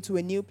 maybe into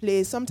a new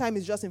place, sometimes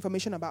it's just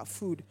information about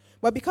food.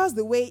 But because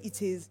the way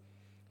it is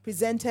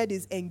presented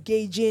is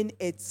engaging,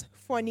 it's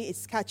funny,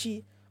 it's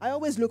catchy, I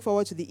always look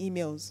forward to the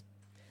emails.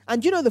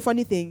 And the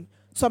funny thing,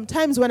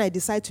 sometimes when I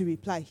decide to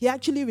reply, he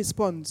actually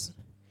responds.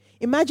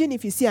 Imagine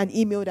if you see an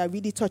email that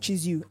really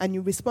touches you and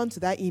you respond to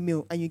that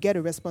email and you get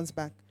a response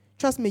back.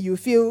 Trust me, you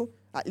feel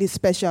at least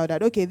special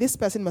that, okay, this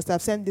person must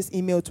have sent this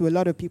email to a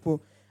lot of people.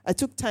 I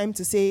took time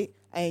to say,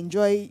 I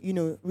enjoy,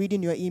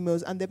 reading your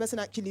emails, and the person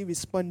actually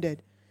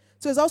responded.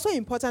 So it's also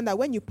important that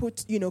when you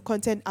put,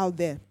 content out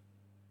there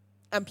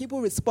and people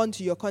respond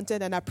to your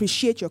content and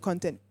appreciate your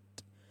content,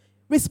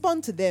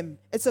 respond to them.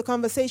 It's a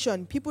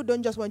conversation. People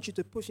don't just want you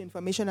to push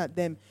information at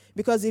them,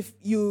 because if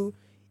you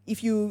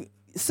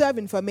serve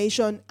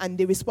information and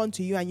they respond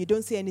to you and you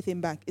don't say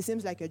anything back, it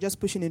seems like you're just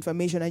pushing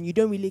information and you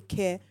don't really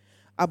care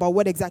about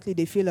what exactly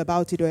they feel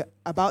about it or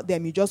about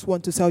them. You just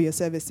want to sell your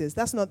services.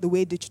 That's not the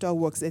way digital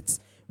works. It's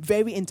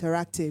very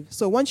interactive.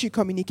 So once you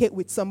communicate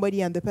with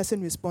somebody and the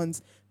person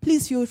responds,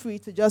 please feel free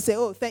to just say,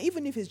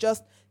 even if it's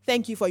just,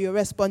 thank you for your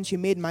response, you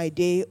made my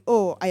day.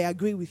 Oh, I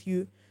agree with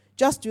you.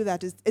 Just do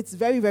that. It's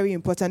very, very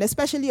important,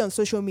 especially on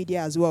social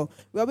media as well.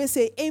 We always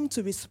say aim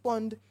to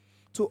respond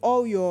to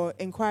all your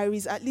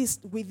inquiries at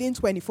least within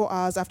 24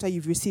 hours after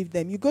you've received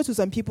them. You go to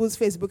some people's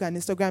Facebook and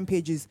Instagram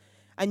pages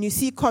and you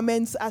see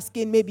comments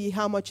asking maybe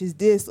how much is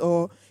this,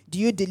 or do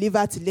you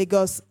deliver to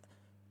Lagos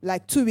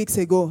like 2 weeks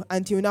ago?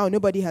 Until now,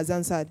 nobody has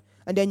answered.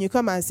 And then you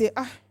come and say,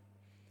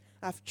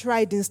 I've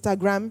tried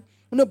Instagram.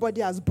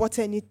 Nobody has bought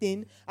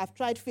anything. I've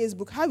tried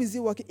Facebook. How is it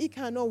working? It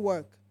cannot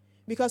work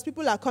because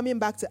people are coming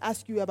back to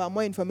ask you about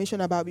more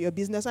information about your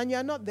business and you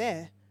are not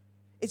there.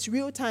 It's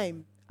real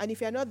time. And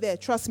if you're not there,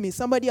 trust me,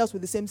 somebody else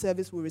with the same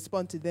service will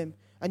respond to them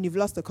and you've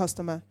lost a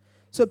customer.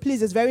 So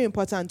please, it's very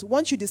important.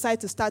 Once you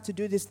decide to start to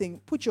do this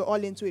thing, put your all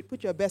into it,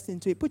 put your best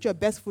into it, put your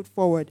best foot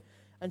forward,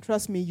 and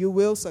trust me, you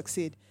will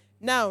succeed.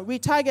 Now,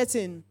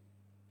 retargeting.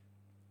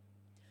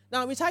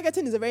 Now,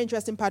 retargeting is a very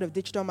interesting part of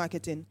digital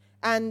marketing.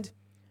 And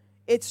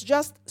it's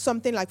just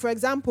something like, for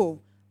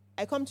example,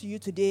 I come to you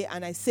today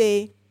and I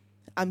say,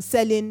 I'm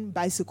selling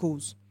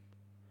bicycles.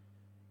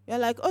 You're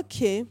like,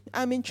 okay,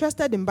 I'm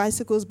interested in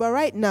bicycles, but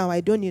right now I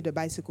don't need a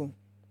bicycle.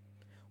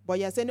 But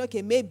you're saying,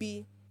 okay,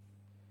 maybe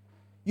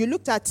you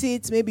looked at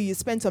it, maybe you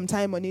spent some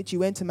time on it, you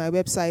went to my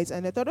website,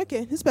 and I thought,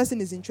 okay, this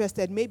person is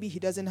interested, maybe he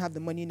doesn't have the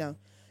money now.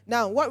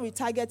 Now, what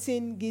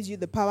retargeting gives you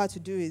the power to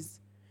do is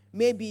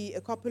maybe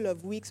a couple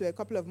of weeks or a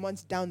couple of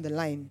months down the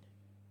line,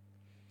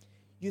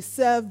 you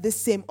serve the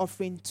same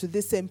offering to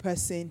the same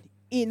person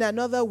in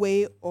another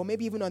way, or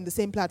maybe even on the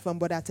same platform,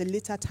 but at a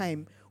later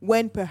time,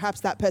 when perhaps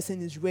that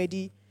person is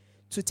ready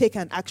to take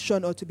an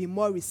action or to be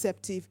more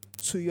receptive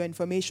to your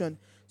information.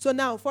 So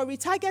now, for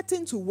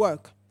retargeting to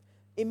work,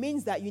 it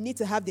means that you need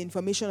to have the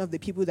information of the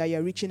people that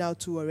you're reaching out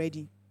to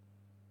already.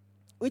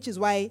 Which is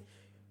why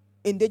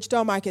in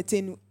digital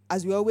marketing,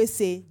 as we always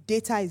say,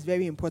 data is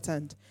very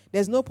important.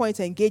 There's no point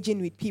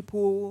engaging with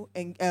people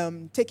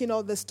and taking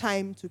all this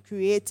time to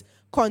create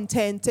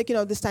content, taking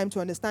all this time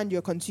to understand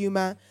your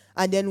consumer,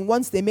 and then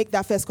once they make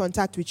that first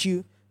contact with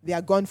you, they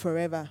are gone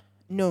forever.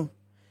 No.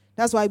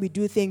 That's why we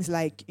do things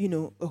like, a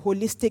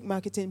holistic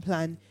marketing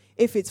plan.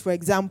 If it's, for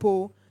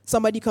example,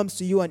 somebody comes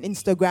to you on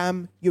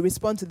Instagram, you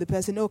respond to the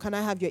person, oh, can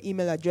I have your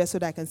email address so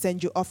that I can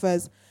send you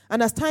offers?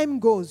 And as time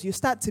goes, you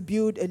start to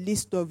build a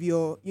list of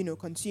your,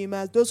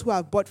 consumers, those who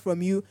have bought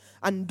from you,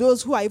 and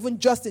those who are even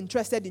just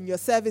interested in your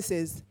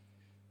services.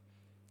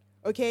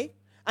 Okay?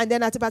 And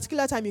then at a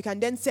particular time, you can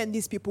then send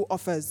these people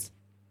offers.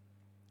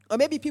 Or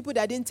maybe people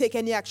that didn't take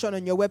any action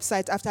on your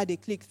website after they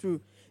clicked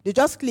through. They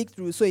just clicked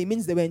through, so it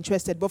means they were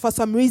interested. But for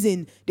some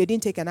reason, they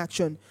didn't take an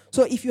action.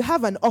 So if you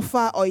have an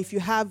offer or if you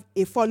have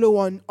a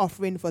follow-on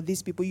offering for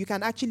these people, you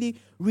can actually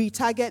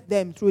retarget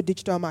them through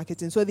digital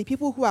marketing. So the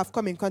people who have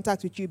come in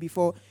contact with you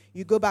before,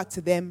 you go back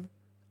to them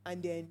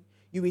and then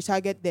you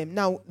retarget them.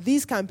 Now,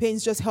 these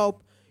campaigns just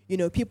help,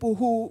 people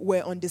who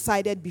were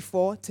undecided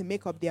before to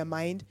make up their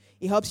mind.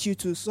 It helps you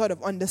to sort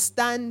of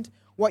understand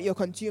what your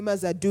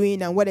consumers are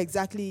doing and what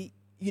exactly,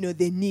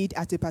 they need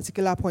at a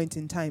particular point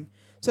in time.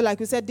 So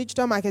like we said,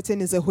 digital marketing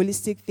is a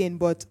holistic thing,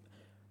 but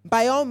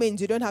by all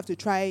means, you don't have to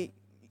try,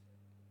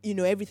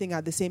 everything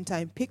at the same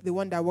time. Pick the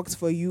one that works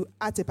for you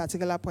at a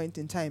particular point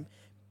in time.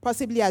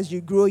 Possibly as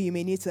you grow, you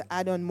may need to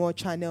add on more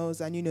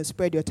channels and,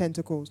 spread your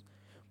tentacles.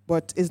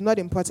 But it's not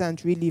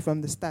important really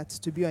from the start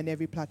to be on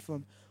every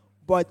platform.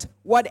 But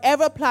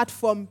whatever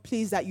platform,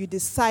 please, that you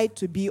decide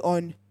to be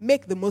on,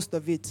 make the most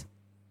of it.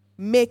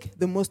 Make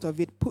the most of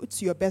it.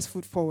 Put your best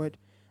foot forward.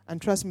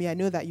 And trust me, I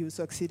know that you will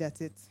succeed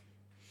at it.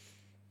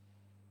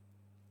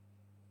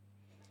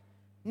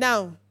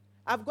 Now,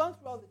 I've gone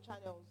through all the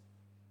channels.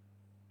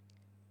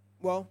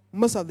 Well,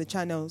 most of the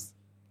channels.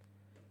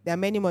 There are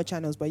many more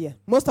channels, but yeah,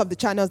 most of the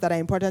channels that are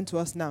important to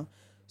us now.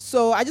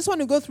 So I just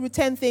want to go through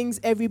 10 things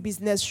every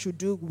business should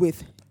do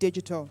with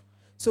digital.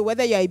 So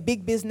whether you're a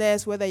big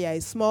business, whether you're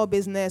a small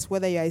business,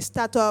 whether you're a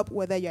startup,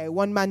 whether you're a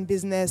one-man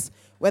business,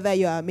 whether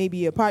you're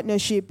maybe a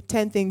partnership,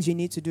 10 things you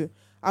need to do.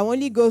 I'll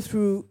only go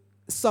through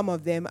some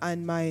of them,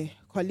 and my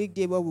colleague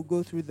Debo will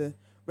go through the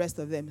rest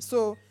of them.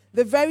 So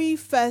the very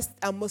first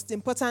and most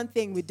important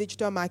thing with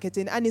digital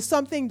marketing, and it's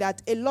something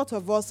that a lot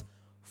of us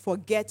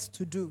forget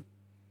to do.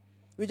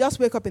 We just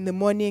wake up in the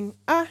morning,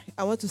 I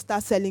want to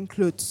start selling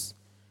clothes.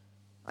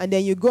 And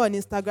then you go on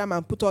Instagram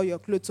and put all your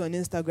clothes on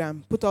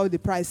Instagram, put all the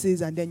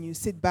prices, and then you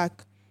sit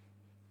back.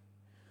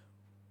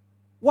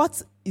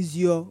 What is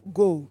your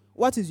goal?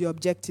 What is your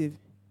objective?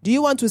 Do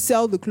you want to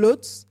sell the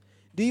clothes?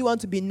 Do you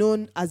want to be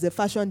known as a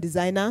fashion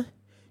designer?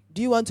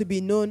 Do you want to be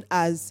known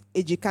as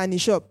a Jikani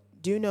shop?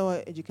 Do you know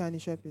what a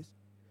Jikani shop is?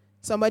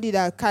 Somebody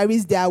that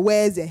carries their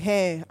wares and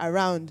hair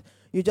around.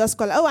 You just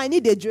call, I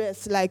need a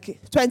dress.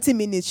 Like 20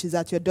 minutes, she's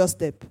at your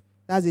doorstep.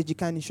 That's a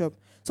Jikani shop.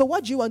 So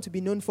what do you want to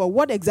be known for?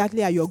 What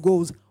exactly are your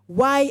goals?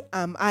 Why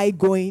am I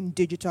going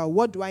digital?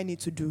 What do I need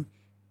to do?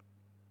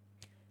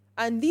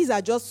 And these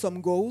are just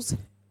some goals,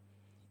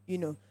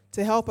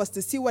 to help us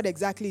to see what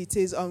exactly it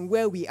is on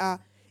where we are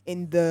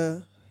in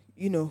the,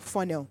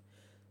 funnel.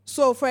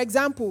 So, for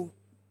example,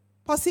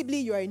 possibly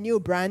you're a new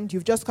brand,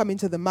 you've just come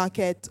into the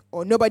market,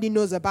 or nobody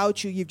knows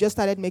about you, you've just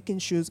started making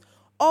shoes.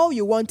 All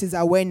you want is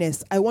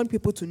awareness. I want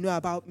people to know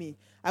about me.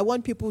 I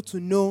want people to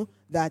know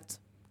that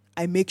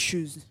I make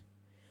shoes.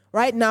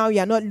 Right now,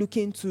 you're not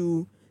looking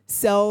to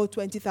sell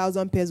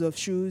 20,000 pairs of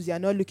shoes. You're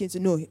not looking to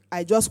know.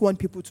 I just want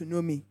people to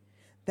know me.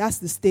 That's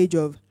the stage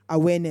of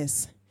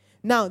awareness.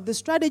 Now, the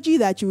strategy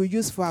that you will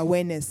use for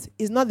awareness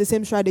is not the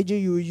same strategy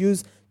you will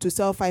use to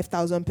sell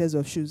 5,000 pairs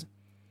of shoes.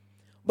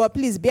 But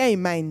please bear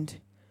in mind,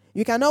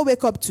 you cannot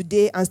wake up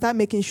today and start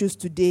making shoes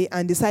today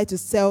and decide to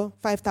sell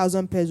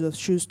 5,000 pairs of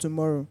shoes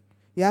tomorrow.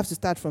 You have to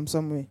start from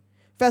somewhere.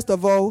 First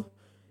of all,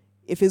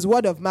 if it's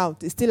word of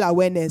mouth, it's still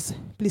awareness.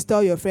 Please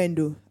tell your friend,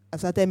 though, I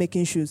started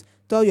making shoes.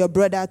 Tell your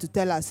brother to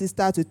tell our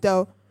sister to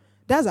tell.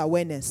 That's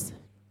awareness.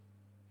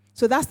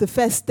 So that's the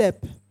first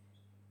step,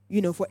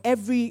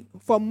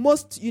 for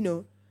most,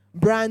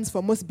 brands,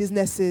 for most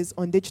businesses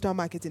on digital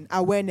marketing,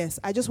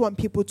 awareness. I just want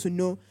people to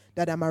know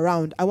that I'm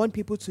around. I want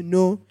people to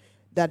know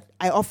that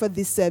I offer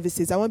these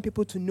services. I want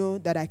people to know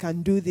that I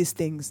can do these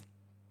things.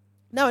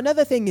 Now,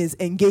 another thing is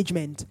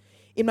engagement.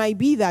 It might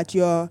be that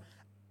you're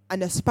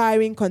an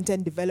aspiring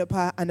content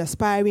developer, an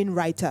aspiring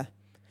writer,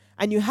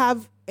 and you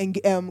have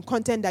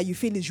content that you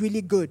feel is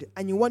really good,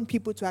 and you want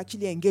people to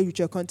actually engage with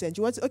your content.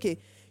 You want to, okay,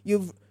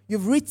 you've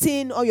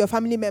written, all your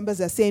family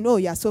members are saying, oh,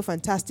 you're so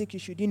fantastic, you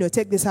should,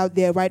 take this out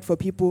there, write for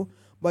people,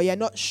 but you're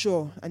not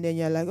sure. And then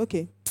you're like,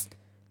 okay,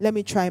 let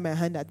me try my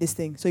hand at this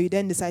thing. So you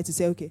then decide to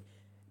say, okay,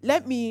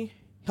 let me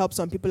help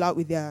some people out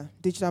with their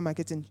digital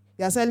marketing.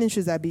 You're selling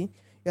shoes, Abby.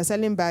 You're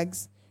selling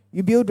bags.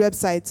 You build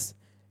websites.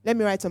 Let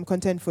me write some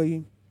content for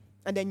you.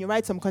 And then you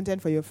write some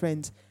content for your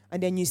friends.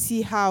 And then you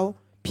see how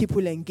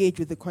people engage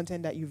with the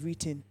content that you've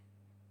written.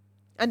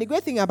 And the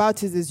great thing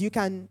about it is you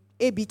can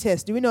A/B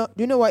test. Do you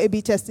know what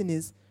A/B testing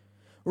is?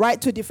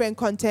 Write two different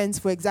contents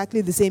for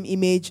exactly the same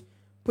image,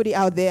 put it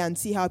out there and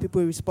see how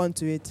people respond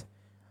to it.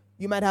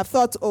 You might have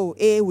thought, oh,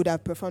 A would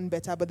have performed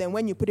better, but then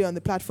when you put it on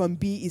the platform,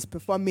 B is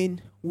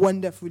performing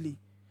wonderfully.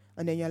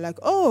 And then you're like,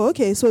 oh,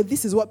 okay, so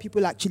this is what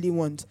people actually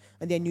want.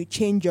 And then you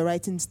change your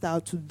writing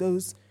style to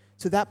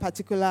that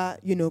particular,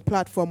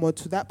 platform or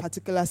to that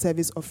particular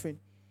service offering.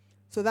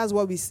 So that's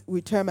what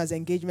we term as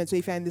engagement. So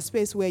if you're in the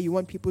space where you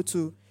want people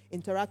to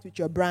interact with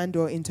your brand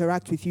or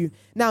interact with you.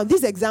 Now,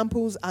 these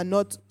examples are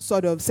not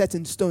sort of set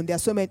in stone. There are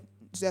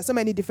so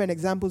many different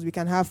examples we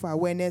can have for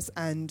awareness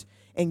and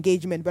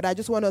engagement, but I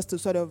just want us to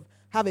sort of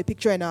have a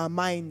picture in our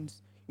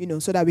minds,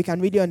 so that we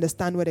can really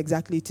understand what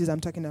exactly it is I'm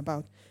talking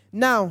about.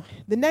 Now,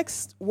 the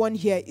next one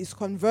here is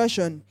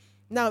conversion.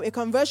 Now, a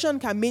conversion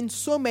can mean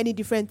so many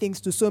different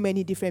things to so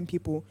many different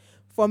people.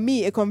 For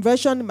me, a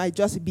conversion might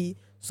just be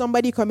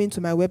somebody coming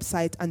to my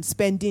website and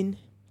spending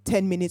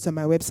 10 minutes on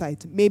my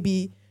website.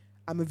 Maybe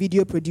I'm a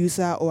video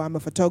producer or I'm a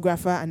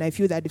photographer, and I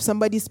feel that if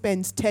somebody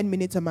spends 10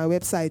 minutes on my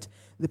website,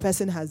 the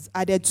person has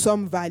added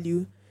some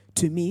value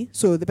to me.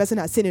 So the person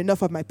has seen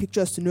enough of my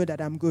pictures to know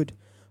that I'm good.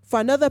 For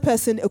another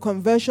person, a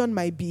conversion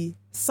might be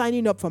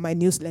signing up for my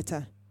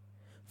newsletter.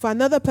 For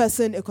another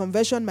person, a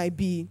conversion might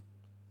be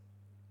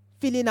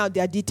filling out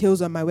their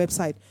details on my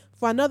website.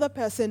 For another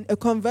person, a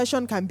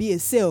conversion can be a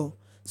sale.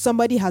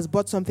 Somebody has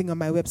bought something on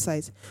my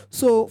website.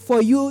 So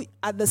for you,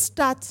 at the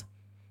start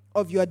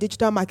of your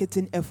digital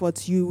marketing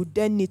efforts, you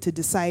then need to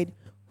decide,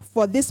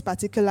 for this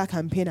particular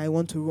campaign I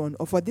want to run,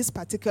 or for this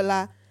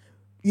particular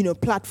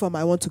platform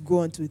I want to go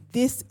onto,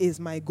 this is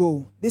my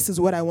goal. This is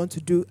what I want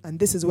to do, and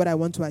this is what I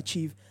want to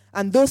achieve.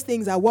 And those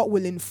things are what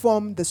will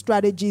inform the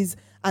strategies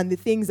and the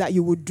things that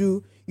you would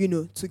do,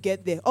 to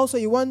get there. Also,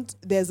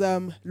 there's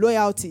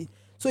loyalty.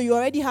 So you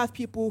already have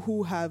people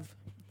who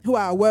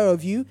are aware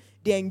of you.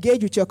 They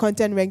engage with your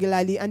content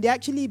regularly, and they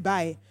actually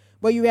buy.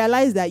 But you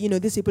realize that,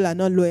 these people are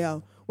not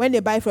loyal. When they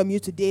buy from you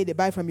today, they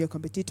buy from your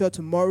competitor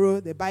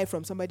tomorrow, they buy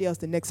from somebody else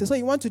the next day. So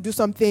you want to do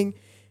something,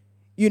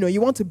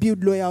 you want to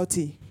build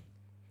loyalty.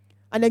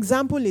 An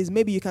example is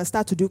maybe you can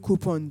start to do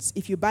coupons.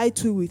 If you buy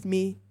 2 with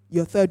me,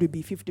 your third will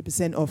be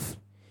 50% off.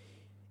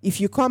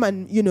 If you come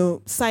and,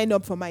 sign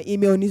up for my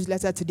email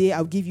newsletter today,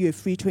 I'll give you a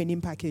free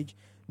training package.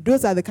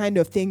 Those are the kind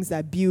of things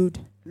that build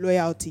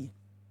loyalty.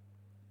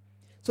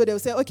 So they'll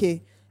say,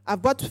 okay,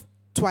 I've bought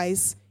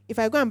twice. If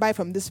I go and buy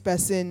from this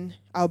person,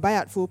 I'll buy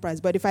at full price.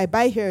 But if I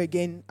buy here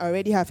again, I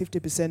already have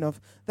 50%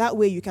 off. That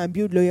way you can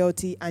build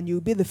loyalty, and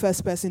you'll be the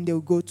first person they'll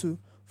go to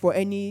for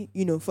any,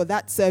 for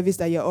that service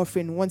that you're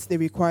offering once they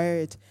require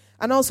it.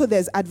 And also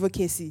there's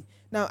advocacy.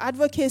 Now,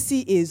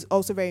 advocacy is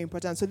also very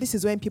important. So this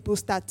is when people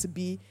start to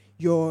be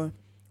your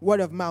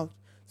word of mouth.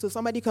 So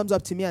somebody comes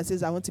up to me and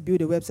says, I want to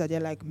build a website. They're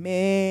like,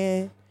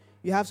 man,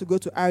 you have to go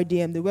to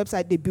RDM. The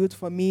website they built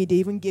for me, they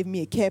even gave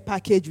me a care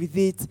package with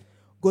it.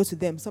 Go to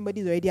them.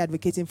 Somebody's already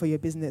advocating for your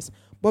business.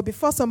 But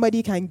before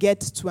somebody can get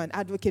to an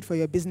advocate for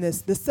your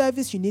business, the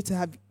service you need to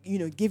have,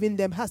 given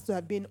them has to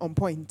have been on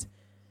point.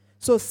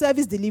 So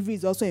service delivery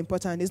is also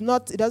important.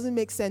 It doesn't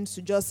make sense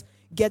to just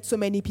get so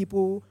many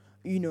people,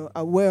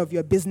 aware of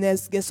your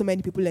business, get so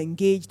many people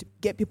engaged,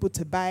 get people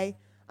to buy,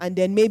 and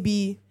then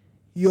maybe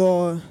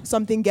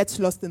something gets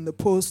lost in the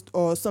post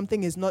or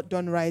something is not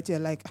done right. You're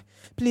like,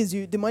 please,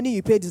 the money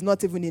you paid is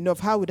not even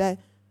enough. How would I?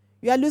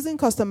 You are losing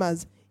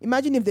customers.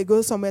 Imagine if they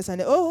go somewhere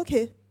and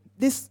okay,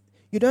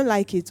 you don't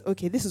like it.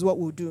 Okay, this is what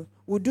we'll do.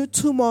 We'll do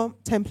 2 more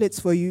templates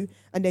for you,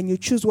 and then you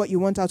choose what you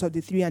want out of the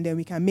 3, and then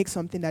we can make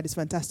something that is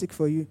fantastic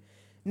for you.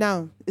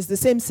 Now, it's the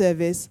same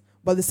service,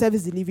 but the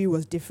service delivery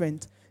was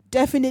different.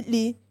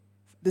 Definitely,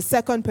 the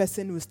second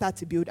person will start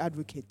to build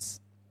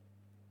advocates.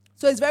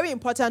 So it's very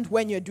important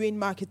when you're doing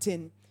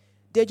marketing,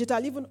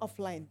 digital, even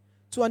offline,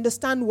 to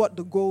understand what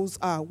the goals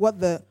are, what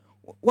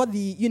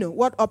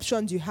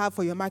options you have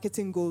for your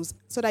marketing goals,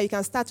 so that you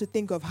can start to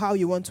think of how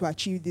you want to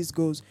achieve these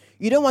goals.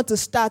 You don't want to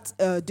start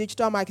a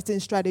digital marketing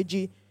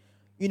strategy,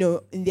 in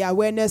the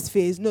awareness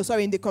phase,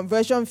 in the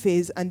conversion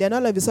phase, and then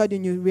all of a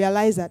sudden you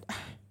realize that,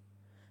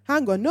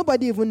 hang on,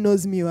 nobody even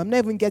knows me. I'm not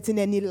even getting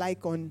any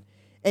like on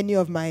any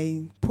of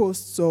my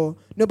posts or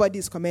nobody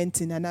is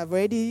commenting, and I've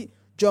already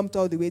jumped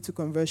all the way to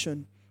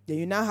conversion. Then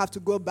you now have to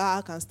go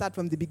back and start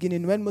from the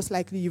beginning when most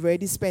likely you've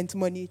already spent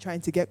money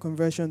trying to get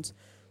conversions.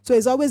 So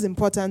it's always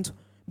important,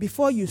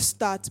 before you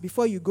start,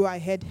 before you go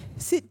ahead,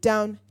 sit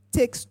down,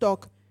 take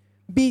stock,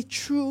 be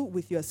true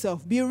with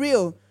yourself, be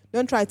real.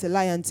 Don't try to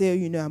lie and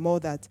say, I'm all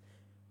that.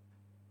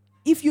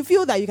 If you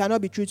feel that you cannot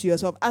be true to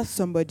yourself, ask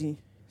somebody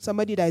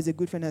that is a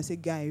good friend, and say,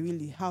 guy,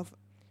 really, how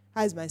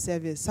is my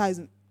service?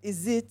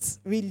 Is it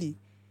really?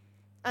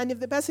 And if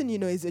the person,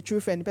 is a true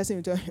friend, the person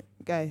will tell,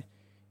 guy,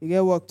 you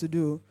get work to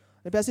do.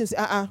 The person will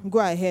say, go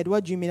ahead.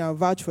 What do you mean? I'll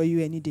vouch for you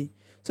any day.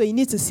 So you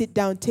need to sit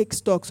down, take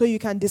stock, so you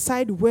can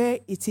decide where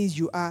it is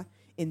you are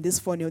in this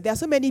funnel. There are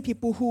so many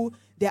people who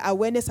their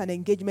awareness and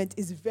engagement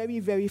is very,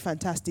 very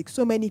fantastic.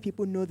 So many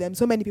people know them.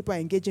 So many people are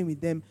engaging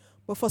with them.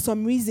 But for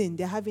some reason,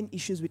 they're having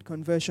issues with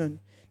conversion.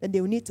 Then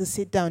they will need to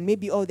sit down.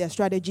 Maybe all their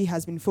strategy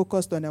has been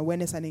focused on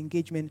awareness and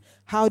engagement.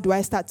 How do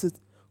I start to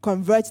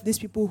convert these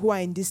people who are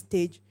in this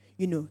stage,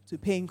 to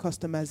paying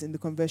customers in the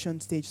conversion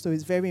stage? So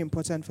it's very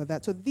important for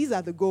that. So these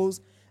are the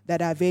goals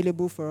that are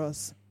available for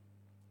us.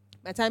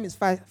 My time is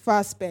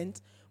far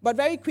spent. But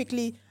very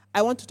quickly,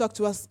 I want to talk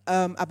to us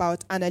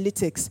about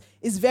analytics.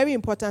 It's very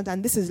important,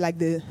 and this is like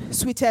the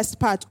sweetest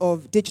part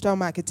of digital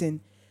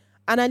marketing.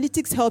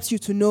 Analytics helps you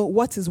to know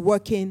what is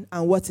working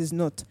and what is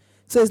not.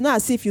 So it's not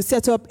as if you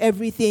set up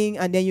everything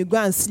and then you go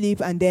and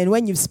sleep, and then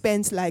when you've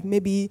spent like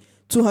maybe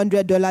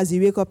 $200,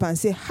 you wake up and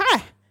say,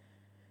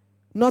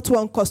 not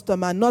one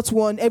customer, not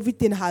one,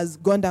 everything has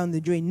gone down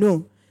the drain.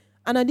 No.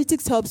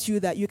 Analytics helps you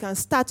that you can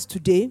start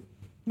today,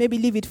 maybe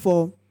leave it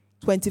for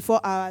 24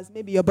 hours.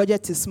 Maybe your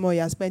budget is small.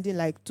 You're spending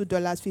like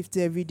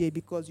 $2.50 every day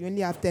because you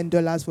only have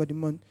 $10 for the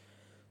month.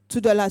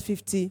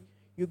 $2.50.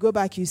 You go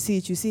back, you see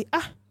it. You see,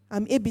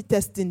 I'm A/B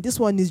testing. This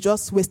one is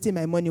just wasting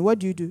my money. What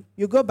do?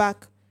 You go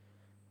back,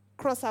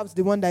 cross out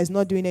the one that is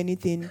not doing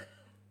anything.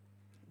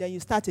 Then you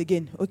start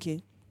again.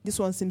 Okay, this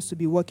one seems to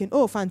be working.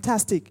 Oh,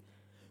 fantastic.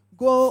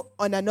 Go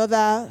on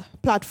another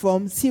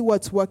platform, see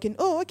what's working.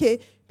 Oh, okay,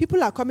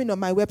 people are coming on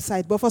my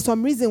website, but for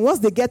some reason, once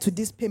they get to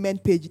this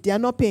payment page, they are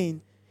not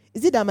paying.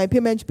 Is it that my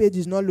payment page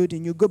is not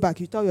loading? You go back,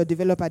 you tell your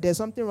developer, there's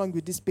something wrong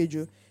with this page.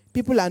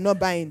 People are not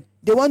buying.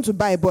 They want to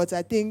buy, but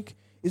I think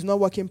it's not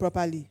working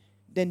properly.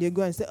 Then they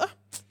go and say,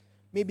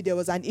 maybe there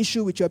was an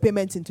issue with your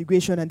payment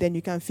integration, and then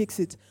you can fix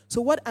it.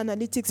 So what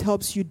analytics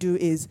helps you do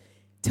is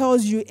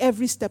tells you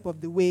every step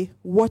of the way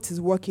what is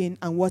working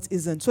and what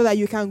isn't, so that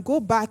you can go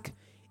back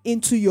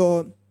into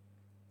your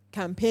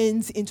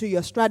campaigns, into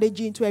your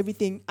strategy, into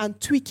everything, and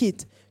tweak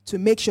it to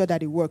make sure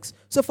that it works.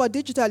 So for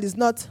digital, it's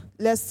not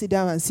let's sit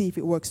down and see if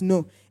it works.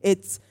 No,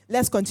 it's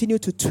let's continue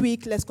to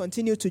tweak, let's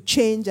continue to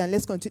change, and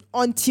let's continue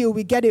until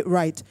we get it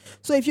right.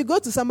 So if you go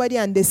to somebody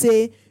and they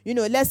say,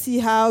 let's see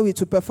how it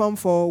will perform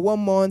for 1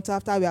 month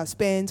after we have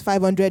spent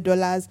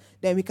 $500,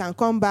 then we can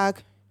come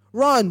back,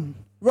 run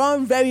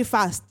very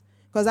fast,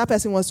 because that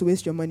person wants to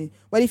waste your money.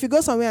 But if you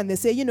go somewhere and they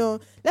say,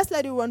 let's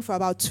let it run for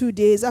about 2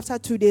 days. After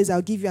 2 days,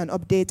 I'll give you an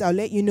update. I'll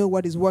let you know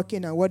what is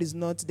working and what is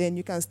not. Then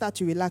you can start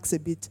to relax a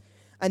bit.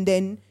 And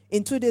then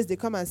in 2 days, they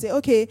come and say,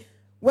 okay,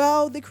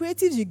 well, the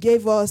creatives you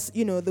gave us,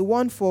 the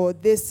one for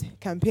this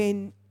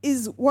campaign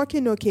is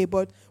working okay,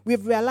 but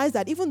we've realized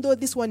that even though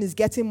this one is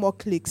getting more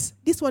clicks,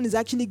 this one is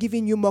actually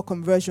giving you more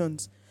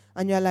conversions.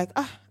 And you're like,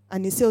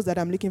 and the sales that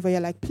I'm looking for, you're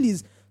like,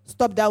 please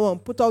stop that one.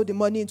 Put all the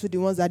money into the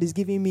ones that is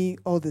giving me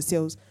all the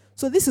sales.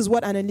 So this is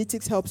what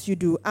analytics helps you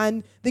do.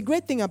 And the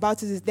great thing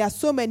about it is there are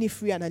so many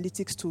free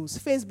analytics tools.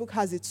 Facebook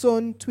has its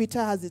own,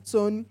 Twitter has its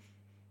own,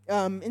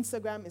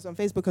 Instagram is on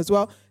Facebook as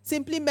well.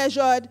 Simply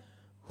Measured,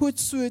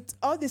 Hootsuite,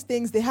 all these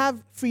things, they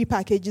have free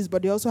packages,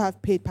 but they also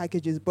have paid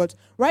packages. But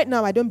right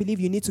now, I don't believe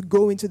you need to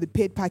go into the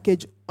paid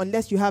package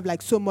unless you have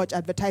like so much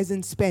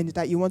advertising spend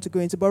that you want to go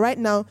into. But right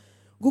now,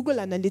 Google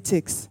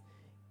Analytics,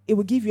 it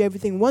will give you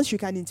everything. Once you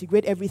can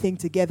integrate everything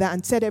together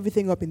and set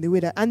everything up in the way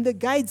that, and the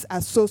guides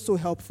are so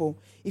helpful.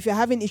 If you're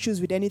having issues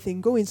with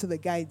anything, go into the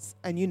guides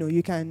and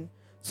you can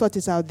sort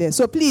it out there.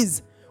 So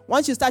please,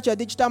 once you start your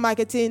digital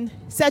marketing,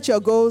 set your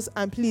goals,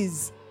 and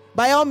please,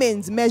 by all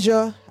means,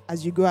 measure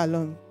as you go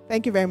along.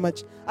 Thank you very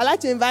much. I'd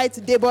like to invite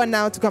Debo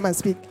now to come and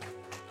speak.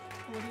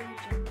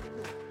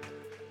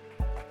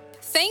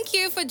 Thank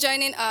you for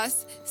joining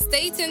us.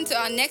 Stay tuned to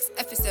our next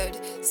episode.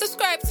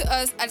 Subscribe to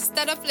us at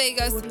Startup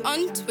Lagos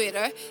on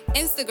Twitter,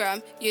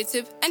 Instagram,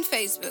 YouTube, and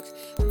Facebook.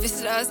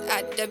 Visit us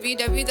at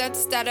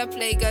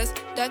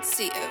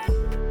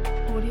www.startuplagos.co.